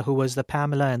Pamela who was the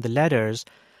Pamela in the letters,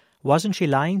 wasn't she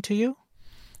lying to you?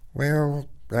 Well,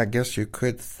 I guess you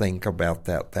could think about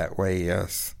that way,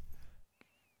 yes.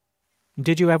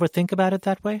 Did you ever think about it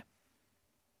that way?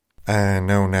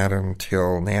 No, not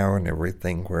until now and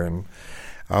everything, when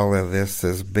all of this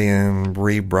has been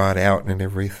re-brought out and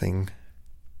everything.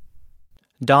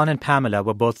 Don and Pamela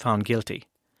were both found guilty.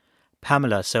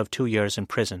 Pamela served 2 years in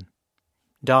prison.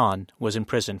 Don was in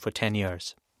prison for 10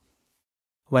 years.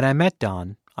 When I met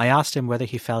Don, I asked him whether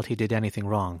he felt he did anything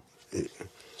wrong.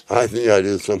 I think I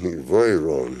did something very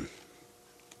wrong.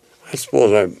 I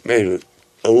suppose I made it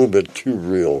a little bit too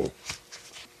real.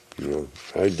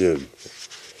 I did.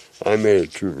 I made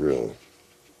it too real.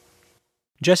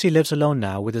 Jesse lives alone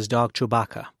now with his dog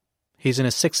Chewbacca. He's in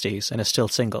his 60s and is still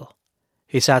single.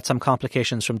 He's had some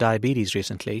complications from diabetes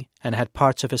recently and had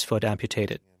parts of his foot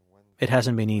amputated. It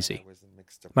hasn't been easy.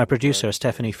 My producer,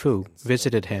 Stephanie Fu,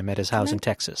 visited him at his house in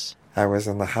Texas. I was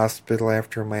in the hospital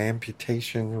after my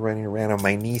amputation, running around on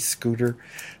my knee scooter.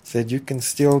 Said, "You can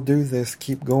still do this,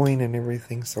 keep going," and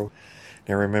everything. So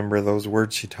I remember those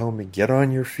words she told me, "Get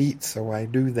on your feet." So I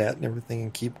do that and everything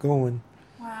and keep going.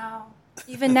 Wow.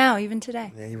 Even now, even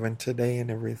today. Yeah, even today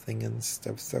and everything and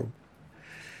stuff. So,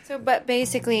 but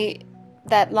basically,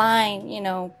 that line,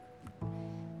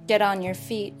 get on your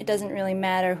feet, it doesn't really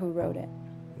matter who wrote it.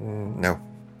 No.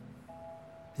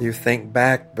 You think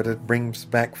back, but it brings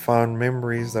back fond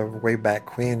memories of way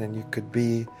back when, and you could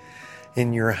be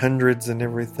in your hundreds and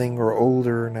everything or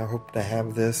older, and I hope to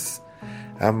have this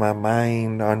on my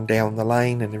mind on down the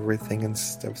line and everything and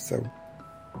stuff. So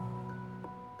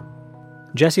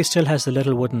Jesse still has the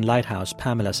little wooden lighthouse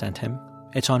Pamela sent him.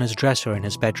 It's on his dresser in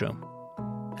his bedroom.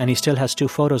 And he still has 2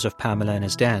 photos of Pamela in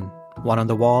his den, one on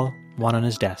the wall, one on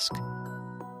his desk.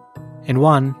 In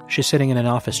one, she's sitting in an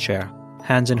office chair,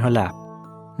 hands in her lap,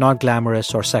 not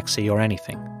glamorous or sexy or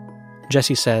anything.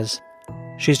 Jesse says,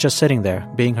 she's just sitting there,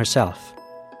 being herself.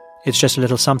 It's just a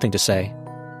little something to say,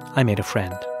 I made a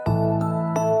friend.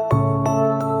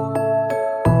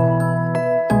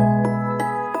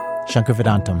 Shankar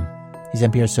Vedantam. He's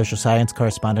NPR's social science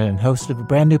correspondent and host of a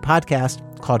brand new podcast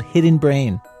called Hidden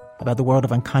Brain, about the world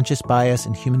of unconscious bias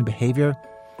in human behavior.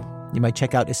 You might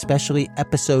check out especially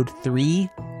episode 3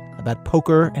 about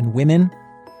poker and women.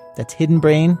 That's Hidden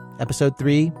Brain, episode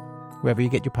 3, wherever you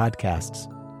get your podcasts.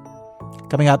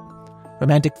 Coming up,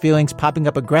 romantic feelings popping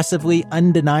up aggressively,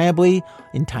 undeniably,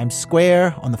 in Times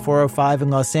Square, on the 405 in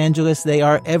Los Angeles. They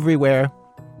are everywhere.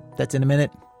 That's in a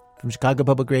minute from Chicago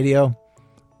Public Radio,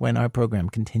 when our program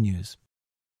continues.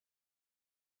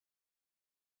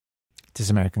 This is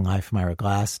American Life. I'm Ira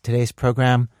Glass. Today's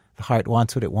program, The Heart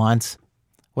Wants What It Wants.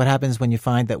 What happens when you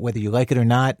find that whether you like it or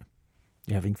not,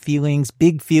 you're having feelings,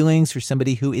 big feelings for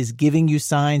somebody who is giving you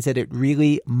signs that it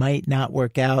really might not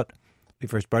work out. We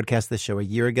first broadcast this show a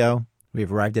year ago. We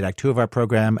have arrived at Act 2 of our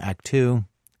program, Act 2,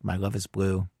 My Love is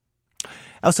Blue.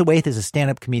 Elsa Waithe is a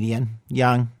stand-up comedian,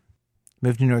 young,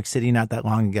 moved to New York City not that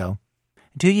long ago.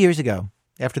 2 years ago,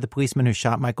 after the policeman who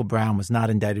shot Michael Brown was not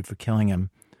indicted for killing him,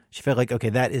 she felt like, okay,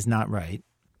 that is not right.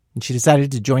 And she decided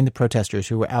to join the protesters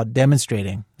who were out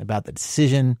demonstrating about the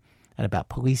decision and about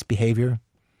police behavior.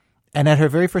 And at her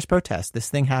very first protest, this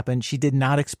thing happened she did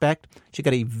not expect. She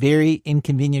got a very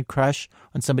inconvenient crush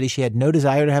on somebody she had no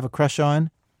desire to have a crush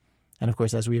on. And of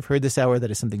course, as we have heard this hour,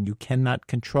 that is something you cannot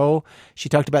control. She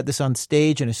talked about this on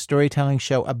stage in a storytelling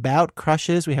show about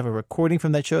crushes. We have a recording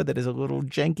from that show that is a little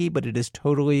janky, but it is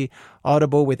totally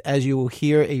audible with, as you will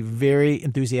hear, a very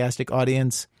enthusiastic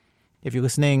audience. If you're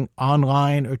listening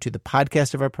online or to the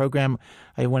podcast of our program,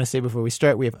 I want to say before we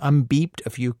start, we have unbeeped a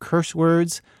few curse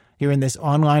words here in this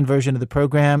online version of the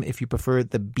program. If you prefer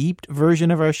the beeped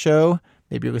version of our show,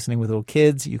 maybe you're listening with little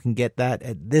kids, you can get that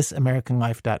at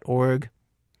thisamericanlife.org.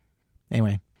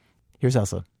 Anyway, here's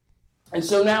Elsa. And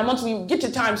so now once we get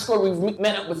to Times Square, we've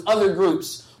met up with other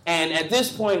groups. And at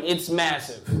this point, it's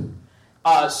massive.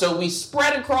 So we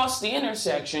spread across the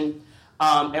intersection,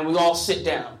 and we all sit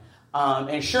down.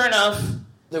 And sure enough,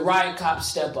 the riot cops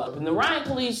step up. And the riot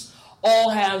police all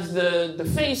have the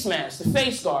face masks, the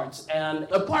face guards. And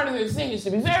a part of their thing is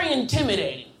to be very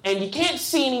intimidating. And you can't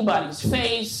see anybody's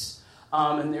face.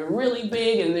 And they're really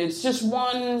big, and it's just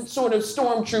one sort of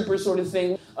stormtrooper sort of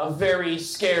thing of very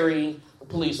scary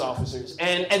police officers.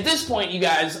 And at this point, you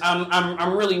guys,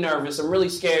 I'm really nervous. I'm really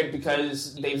scared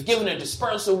because they've given a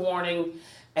dispersal warning,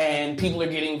 and people are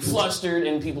getting flustered,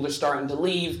 and people are starting to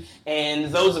leave.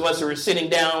 And those of us who are sitting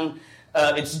down,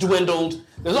 it's dwindled.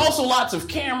 There's also lots of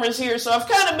cameras here, so I've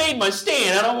kind of made my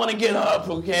stand. I don't want to get up,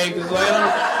 okay? Because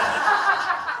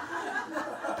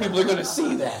people are going to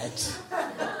see that.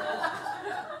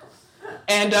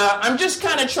 And I'm just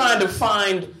kind of trying to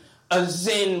find a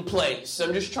zen place.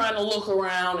 I'm just trying to look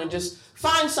around and just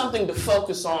find something to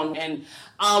focus on. And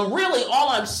really all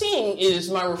I'm seeing is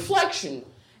my reflection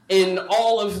in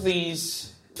all of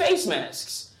these face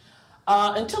masks.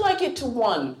 Until I get to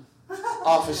one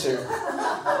officer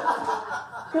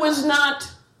who has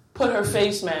not put her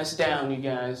face mask down, you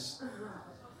guys.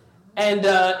 And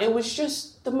it was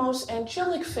just the most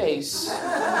angelic face.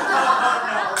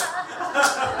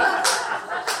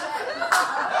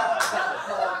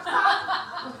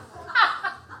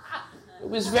 It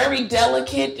was very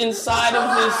delicate inside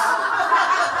of this.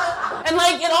 And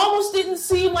like, it almost didn't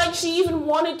seem like she even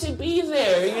wanted to be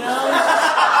there, you know?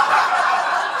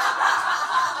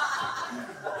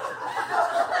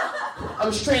 I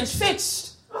was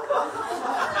transfixed.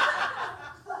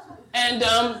 And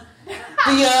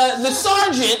the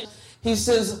sergeant, he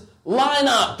says, line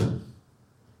up.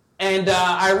 And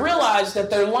I realized that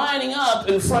they're lining up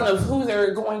in front of who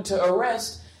they're going to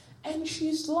arrest. And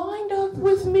she's lined up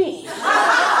with me.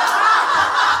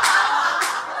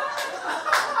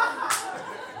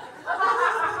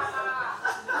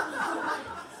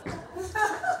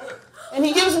 And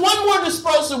he gives one more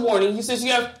dispersal warning. He says,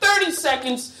 you have 30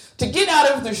 seconds to get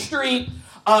out of the street.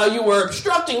 You are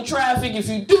obstructing traffic. If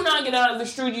you do not get out of the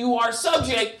street, you are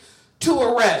subject to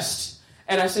arrest.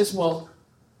 And I says, well,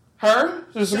 her?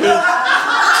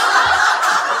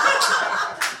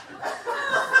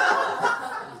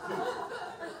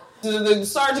 The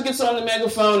sergeant gets on the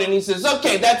megaphone and he says,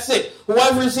 okay, that's it.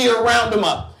 Whoever's here, round them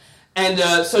up. And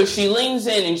so she leans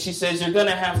in and she says, "You're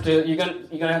gonna have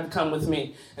to come with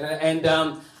me." And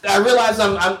I realize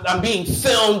I'm being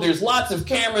filmed. There's lots of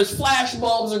cameras. Flash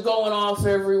bulbs are going off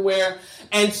everywhere.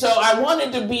 And so I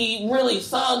wanted to be really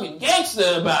thug and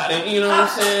gangster about it. You know what I'm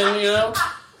saying? You know,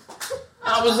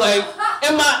 I was like,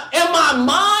 in my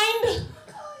mind,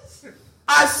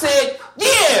 I said,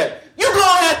 "Yeah, you're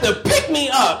gonna have to pick me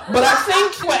up." But I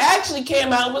think what actually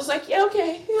came out was like, "Yeah,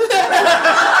 okay."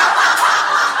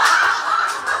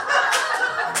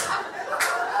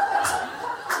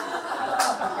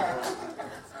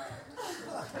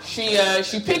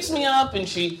 She picks me up and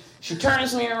she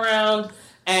turns me around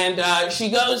and she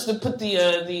goes to put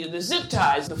the zip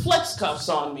ties, the flex cuffs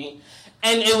on me,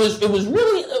 and it was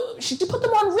really she put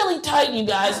them on really tight, you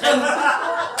guys, and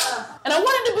I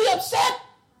wanted to be upset,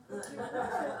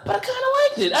 but I kind of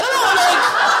liked it. I don't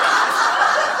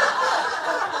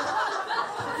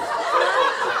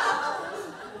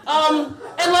know,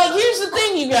 and like here's the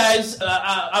thing, you guys,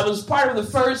 I was part of the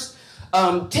first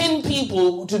 10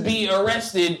 people to be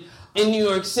arrested in New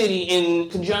York City in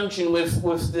conjunction with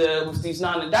these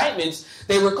non-indictments.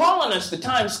 They were calling us the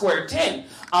Times Square 10.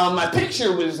 My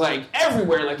picture was like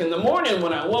everywhere. Like in the morning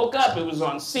when I woke up, it was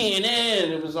on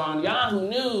CNN, it was on Yahoo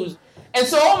News. And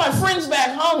so all my friends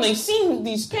back home, they seen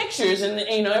these pictures and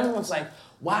everyone's like,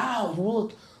 "Wow, you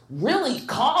look really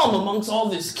calm amongst all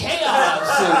this chaos."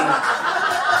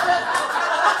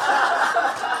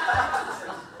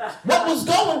 What was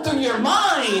going through your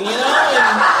mind, you know?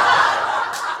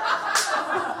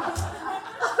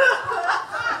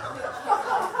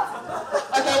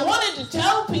 Like I wanted to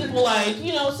tell people, like,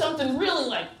 something really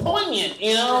like poignant,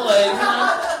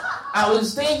 I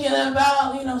was thinking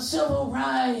about, civil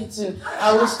rights, and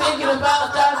I was thinking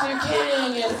about Dr.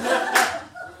 King,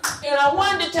 and I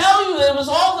wanted to tell you that it was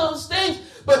all those things,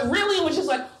 but really it was just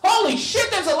like, holy shit,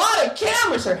 there's a lot of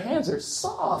cameras. Her hands are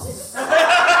soft.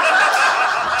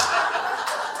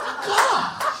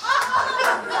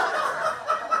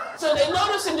 So they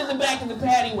load us into the back of the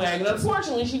paddy wagon.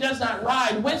 Unfortunately, she does not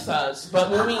ride with us. But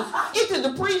when we get to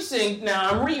the precinct now,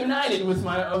 I'm reunited with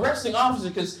my arresting officer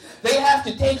because they have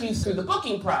to take you through the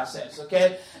booking process,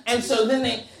 okay? And so then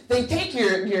they take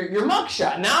your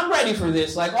mugshot. Now I'm ready for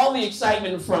this. Like all the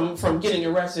excitement from getting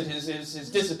arrested is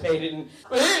dissipated.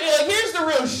 But here's the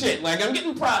real shit. Like I'm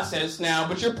getting processed now,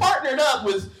 but you're partnered up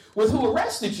with who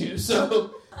arrested you.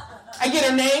 So I get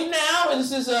her name now, and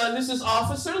this is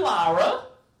Officer Laura.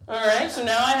 All right, so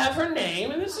now I have her name,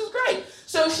 and this is great.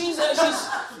 So she's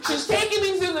taking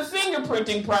me through the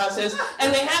fingerprinting process,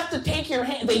 and they have to take your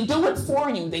hand. They do it for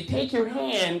you. They take your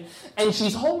hand, and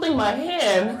she's holding my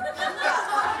hand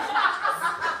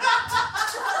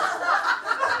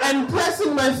and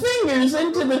pressing my fingers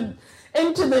into the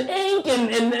ink,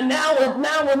 and now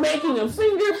we're making a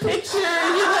finger picture.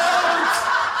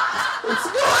 It's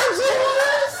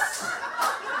gorgeous.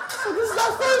 This is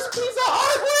our first piece of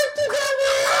artwork together.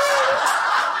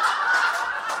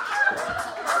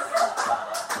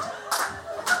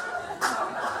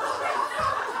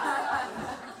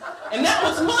 And that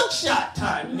was mugshot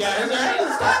time, you guys, all right?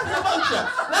 It's time for mugshot.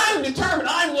 Now I'm determined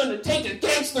I'm going to take a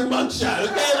gangster mugshot,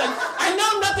 okay? Like, I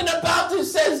know nothing about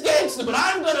this says gangster, but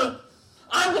I'm gonna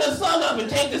thug up and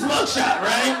take this mugshot,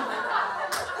 right?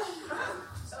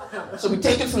 So we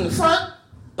take it from the front,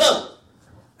 boom.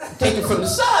 Take it from the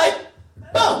side,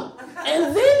 boom.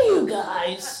 And then, you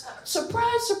guys,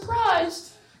 surprise,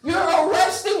 surprise, your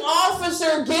arresting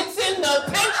officer gets in the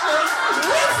picture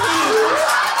with you.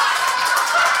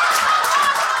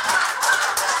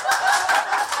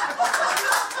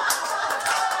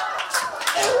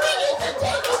 And we get to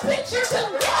take a picture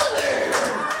together.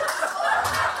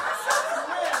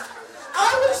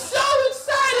 I was so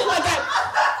excited. Like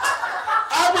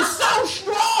I was so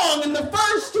strong in the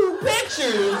first two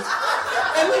pictures.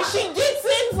 And when she gets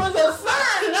in for the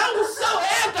third, and I was so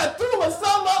amped, I threw a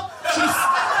thumb up.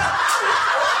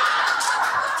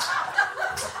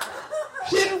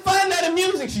 She didn't find that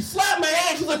amusing. She slapped my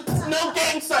hand. She's like, "No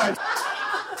gang signs."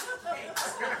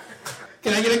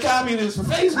 Can I get a copy of this for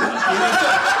Facebook?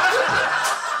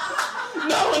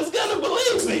 No one's gonna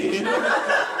believe me.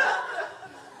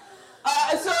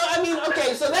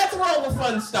 So that's where all the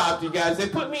fun stopped, you guys. They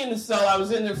put me in the cell. I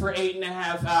was in there for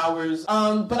 8.5 hours.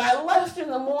 But I left in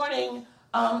the morning.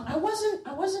 I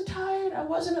wasn't tired. I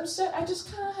wasn't upset. I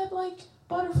just kind of had like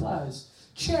butterflies,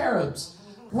 cherubs,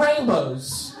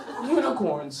 rainbows,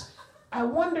 unicorns. I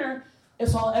wonder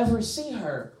if I'll ever see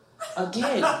her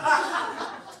again.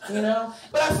 you know?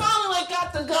 But I finally,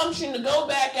 got the gumption to go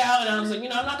back out, and I was like, I'm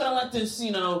not going to let this,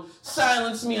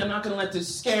 silence me. I'm not going to let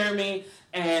this scare me.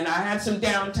 And I had some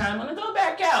downtime. I'm going to go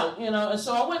back out, And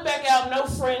so I went back out, no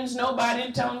friends, nobody,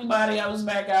 didn't tell anybody I was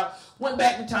back out. Went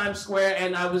back to Times Square,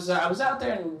 and I was out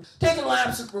there and taking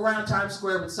laps around Times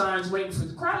Square with signs, waiting for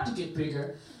the crowd to get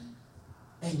bigger.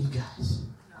 And you guys,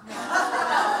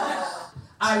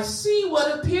 I see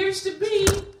what appears to be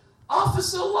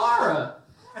Officer Laura.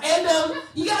 And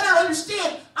you gotta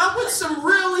understand, I'm with some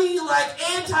really,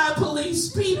 anti-police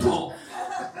people.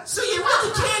 So you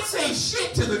really can't say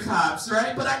shit to the cops,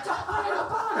 right? But I got right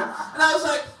up on her. And I was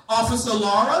like, Officer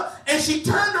Laura? And she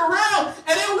turned around,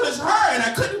 and it was her, and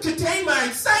I couldn't contain my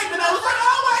excitement. I was like,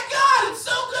 oh my God, it's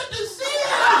so good to see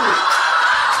you!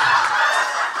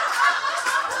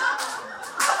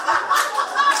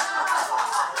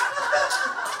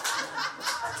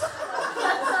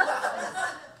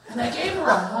 And I gave her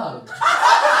a hug.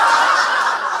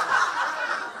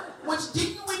 Which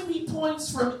didn't win me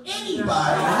points from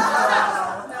anybody.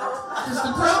 Because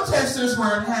the protesters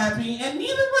weren't happy, and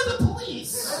neither were the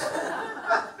police.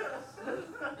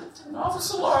 And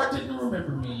Officer Laura didn't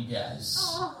remember me, you guys.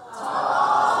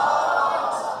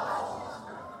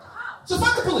 So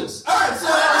fuck the police. All right, so...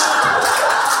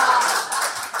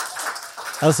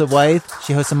 Elsa Wythe,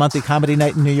 she hosts a monthly comedy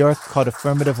night in New York called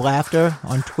Affirmative Laughter.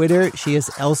 On Twitter, she is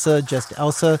Elsa, just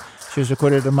Elsa. She was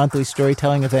recorded at a monthly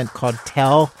storytelling event called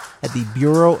Tell at the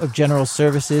Bureau of General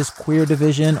Services Queer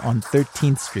Division on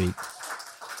 13th Street.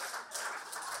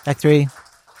 Act 3,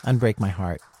 Unbreak My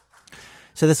Heart.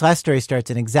 So this last story starts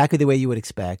in exactly the way you would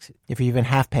expect if you're even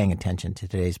half paying attention to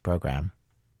today's program.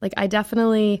 I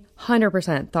definitely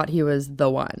 100% thought he was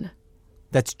the one.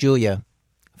 That's Julia.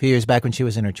 A few years back when she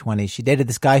was in her 20s, she dated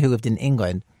this guy who lived in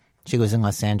England. She lives in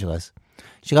Los Angeles.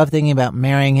 She loved thinking about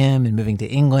marrying him and moving to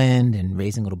England and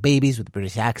raising little babies with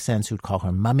British accents who'd call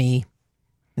her mummy.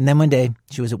 And then one day,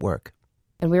 she was at work.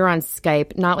 And we were on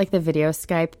Skype, not the video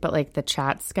Skype, but the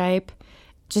chat Skype,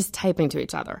 just typing to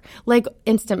each other,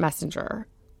 instant messenger.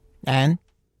 And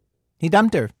he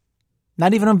dumped her.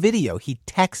 Not even on video. He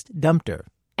text dumped her.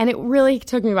 And it really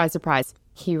took me by surprise.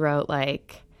 He wrote,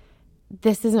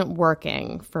 this isn't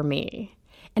working for me.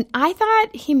 And I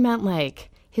thought he meant,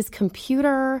 his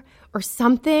computer or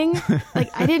something.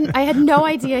 I had no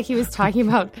idea he was talking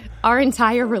about our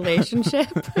entire relationship.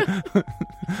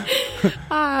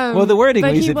 Well, the wording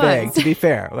leaves it vague, to be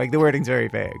fair. The wording's very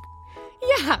vague.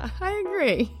 Yeah, I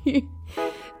agree.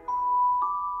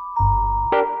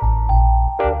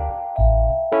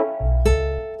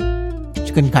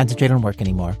 She couldn't concentrate on work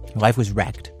anymore. Her life was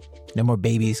wrecked. No more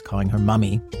babies calling her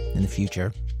mummy in the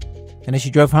future. And as she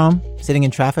drove home, sitting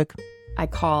in traffic, I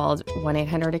called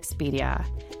 1-800-EXPEDIA,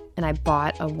 and I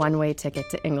bought a one-way ticket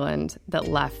to England that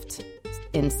left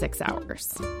in 6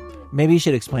 hours. Maybe you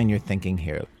should explain your thinking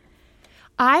here.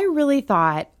 I really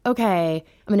thought, okay,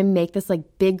 I'm going to make this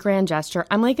big grand gesture.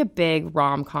 I'm a big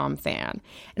rom-com fan.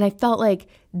 And I felt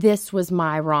this was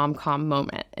my rom-com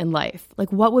moment in life.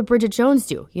 What would Bridget Jones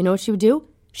do? You know what she would do?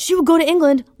 She would go to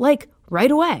England,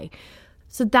 right away.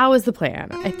 So that was the plan.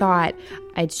 I thought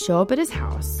I'd show up at his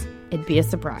house. It'd be a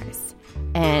surprise.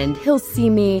 And he'll see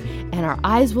me, and our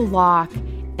eyes will lock.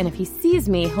 And if he sees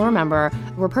me, he'll remember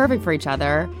we're perfect for each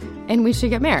other, and we should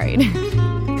get married.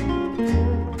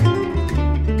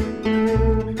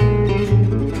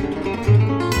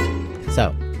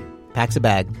 So, packs a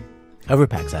bag.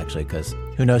 Overpacks, actually, because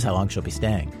who knows how long she'll be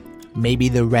staying. Maybe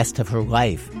the rest of her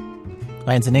life.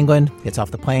 Lands in England, gets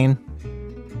off the plane,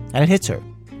 and it hits her.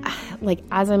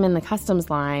 As I'm in the customs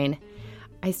line,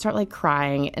 I start like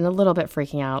crying and a little bit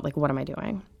freaking out. Like, what am I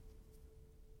doing?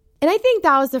 And I think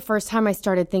that was the first time I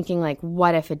started thinking, like,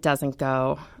 what if it doesn't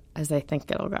go as I think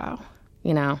it'll go,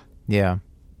 you know? Yeah.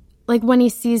 Like, when he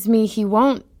sees me, he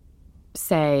won't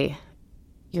say,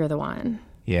 you're the one.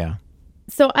 Yeah.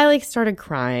 So I, like, started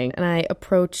crying, and I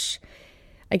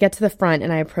get to the front,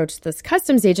 and I approached this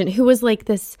customs agent who was, like,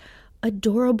 this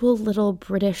adorable little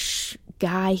British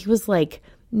guy. He was, like,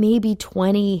 maybe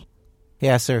 20.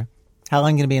 Yeah, sir. How long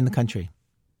are you going to be in the country?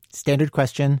 Standard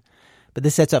question. But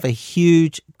this sets off a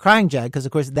huge crying jag because,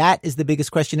 of course, that is the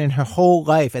biggest question in her whole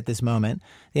life at this moment.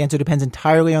 The answer depends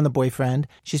entirely on the boyfriend.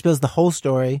 She spills the whole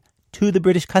story to the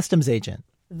British customs agent.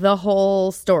 The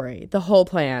whole story, the whole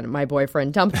plan. My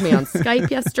boyfriend dumped me on Skype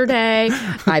yesterday.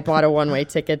 I bought a one-way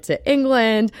ticket to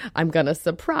England. I'm going to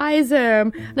surprise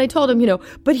him. And I told him,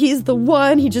 but he's the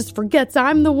one. He just forgets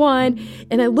I'm the one.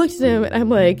 And I looked at him and I'm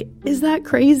like, is that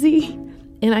crazy?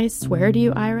 And I swear to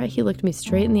you, Ira, he looked me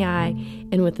straight in the eye,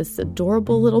 and with this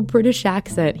adorable little British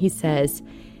accent, he says,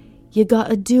 you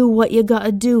gotta do what you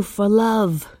gotta do for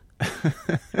love.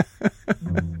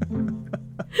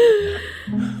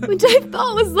 Which I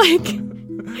thought was like,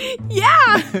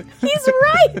 yeah, he's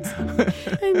right.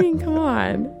 I mean, come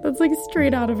on. That's like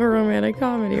straight out of a romantic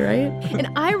comedy, right? And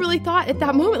I really thought at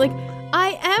that moment, like,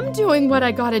 I am doing what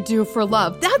I gotta do for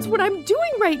love. That's what I'm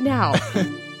doing right now.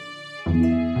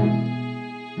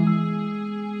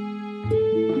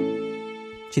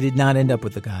 She did not end up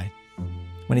with the guy.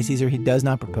 When he sees her, he does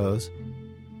not propose.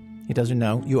 He tells her,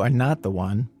 no, you are not the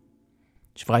one.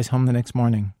 She flies home the next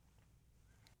morning.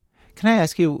 Can I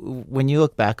ask you, when you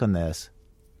look back on this,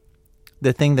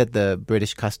 the thing that the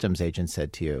British customs agent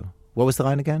said to you, what was the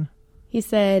line again? He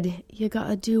said, you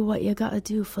gotta do what you gotta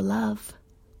do for love.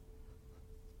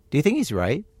 Do you think he's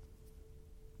right?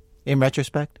 In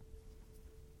retrospect?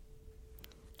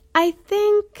 I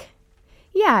think,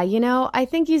 yeah, I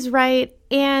think he's right.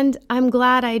 And I'm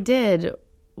glad I did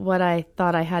what I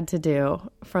thought I had to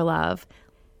do for love,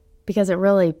 because it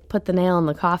really put the nail in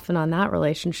the coffin on that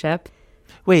relationship.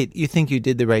 Wait, you think you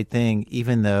did the right thing,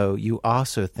 even though you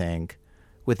also think,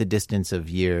 with a distance of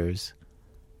years,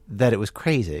 that it was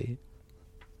crazy?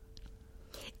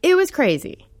 It was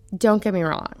crazy. Don't get me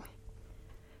wrong.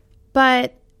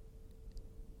 But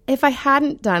if I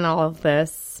hadn't done all of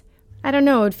this, I don't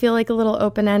know, it would feel like a little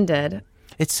open-ended.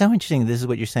 It's so interesting this is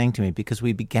what you're saying to me, because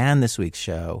we began this week's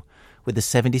show with a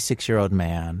 76-year-old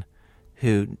man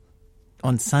who,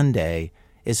 on Sunday,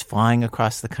 is flying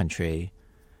across the country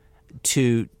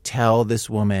to tell this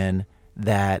woman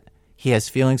that he has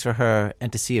feelings for her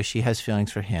and to see if she has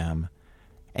feelings for him.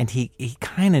 And he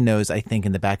kind of knows, I think,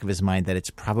 in the back of his mind that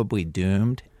it's probably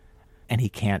doomed, and he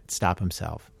can't stop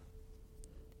himself.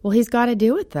 Well, he's got to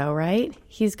do it, though, right?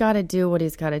 He's got to do what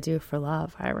he's got to do for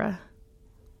love, Ira.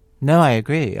 No, I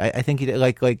agree. I think he,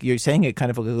 like you're saying it kind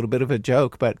of a little bit of a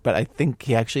joke, but I think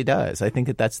he actually does. I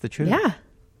think that's the truth.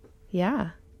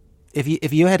 Yeah.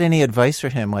 If you had any advice for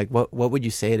him, like what would you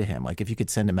say to him? Like if you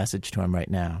could send a message to him right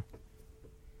now.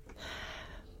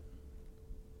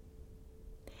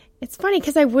 It's funny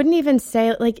because I wouldn't even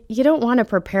say, like, you don't want to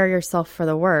prepare yourself for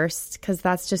the worst, because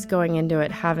that's just going into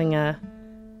it having a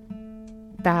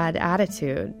bad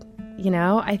attitude.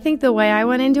 I think the way I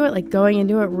went into it, like going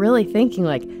into it really thinking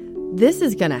like, this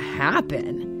is going to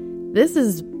happen. This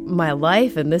is my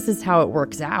life and this is how it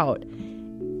works out.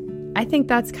 I think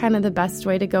that's kind of the best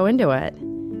way to go into it.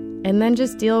 And then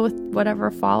just deal with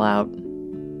whatever fallout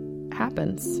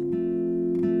happens.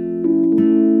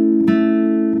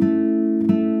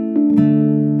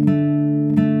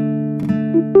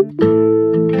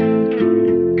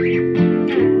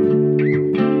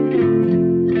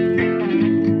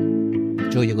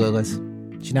 Julia Lillis.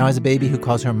 She now has a baby who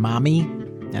calls her mommy,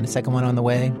 and a second one on the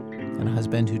way, and a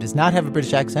husband who does not have a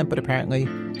British accent, but apparently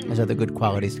has other good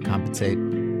qualities to compensate.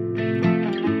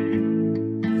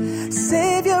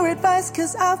 Save your advice,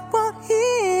 'cause I won't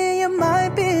hear. You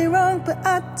might be wrong, but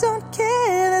I don't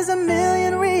care. There's a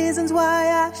million reasons why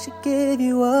I should give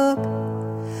you up,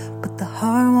 but the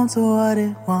heart wants what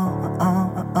it wants.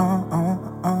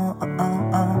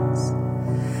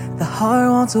 The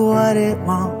heart wants what it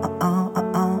wants.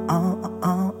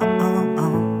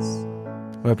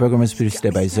 Our program was produced today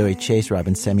by Zoe Chase,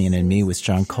 Robin Semyon, and me, with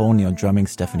John Cole, Neil Drumming,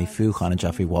 Stephanie Fu, Hannah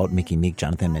Joffrey Walt, Mickey Meek,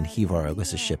 Jonathan Menjivar,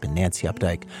 Alyssa Shipp, and Nancy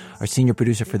Updike. Our senior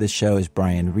producer for this show is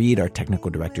Brian Reed. Our technical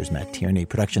director is Matt Tierney.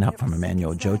 Production help from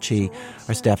Emmanuel Jochi.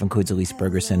 Our staff includes Elise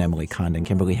Bergerson, Emily Condon,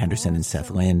 Kimberly Henderson, and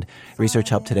Seth Lind. Research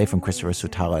help today from Christopher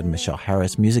Sutala and Michelle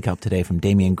Harris. Music help today from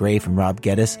Damian Gray, from Rob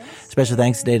Geddes. Special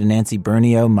thanks today to Nancy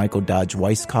Bernio, Michael Dodge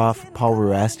Weisskopf, Paul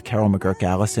Ruest, Carol McGurk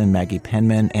Allison, Maggie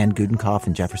Penman, Ann Gudenkoff,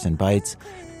 and Jefferson Bites.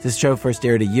 This show first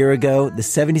aired a year ago. The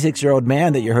 76-year-old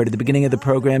man that you heard at the beginning of the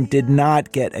program did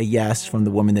not get a yes from the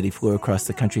woman that he flew across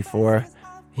the country for.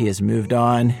 He has moved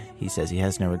on. He says he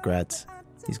has no regrets.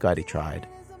 He's glad he tried.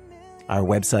 Our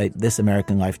website,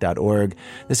 thisamericanlife.org.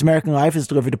 This American Life is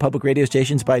delivered to public radio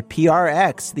stations by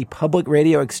PRX, the Public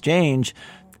Radio Exchange.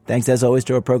 Thanks, as always,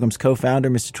 to our program's co-founder,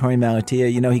 Mr. Tori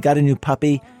Malatia. He got a new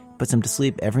puppy, puts him to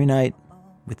sleep every night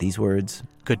with these words.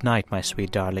 Good night, my sweet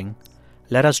darling.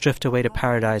 Let us drift away to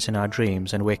paradise in our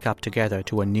dreams and wake up together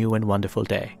to a new and wonderful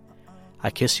day. I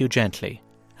kiss you gently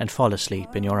and fall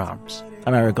asleep in your arms.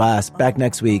 I'm Ira Glass, back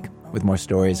next week with more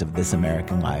stories of This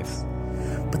American Life.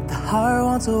 But the heart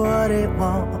wants what it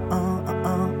wants.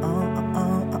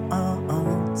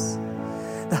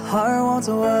 The heart wants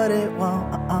what it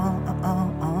wants.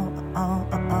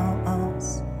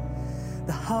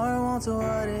 The heart wants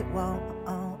what it wants.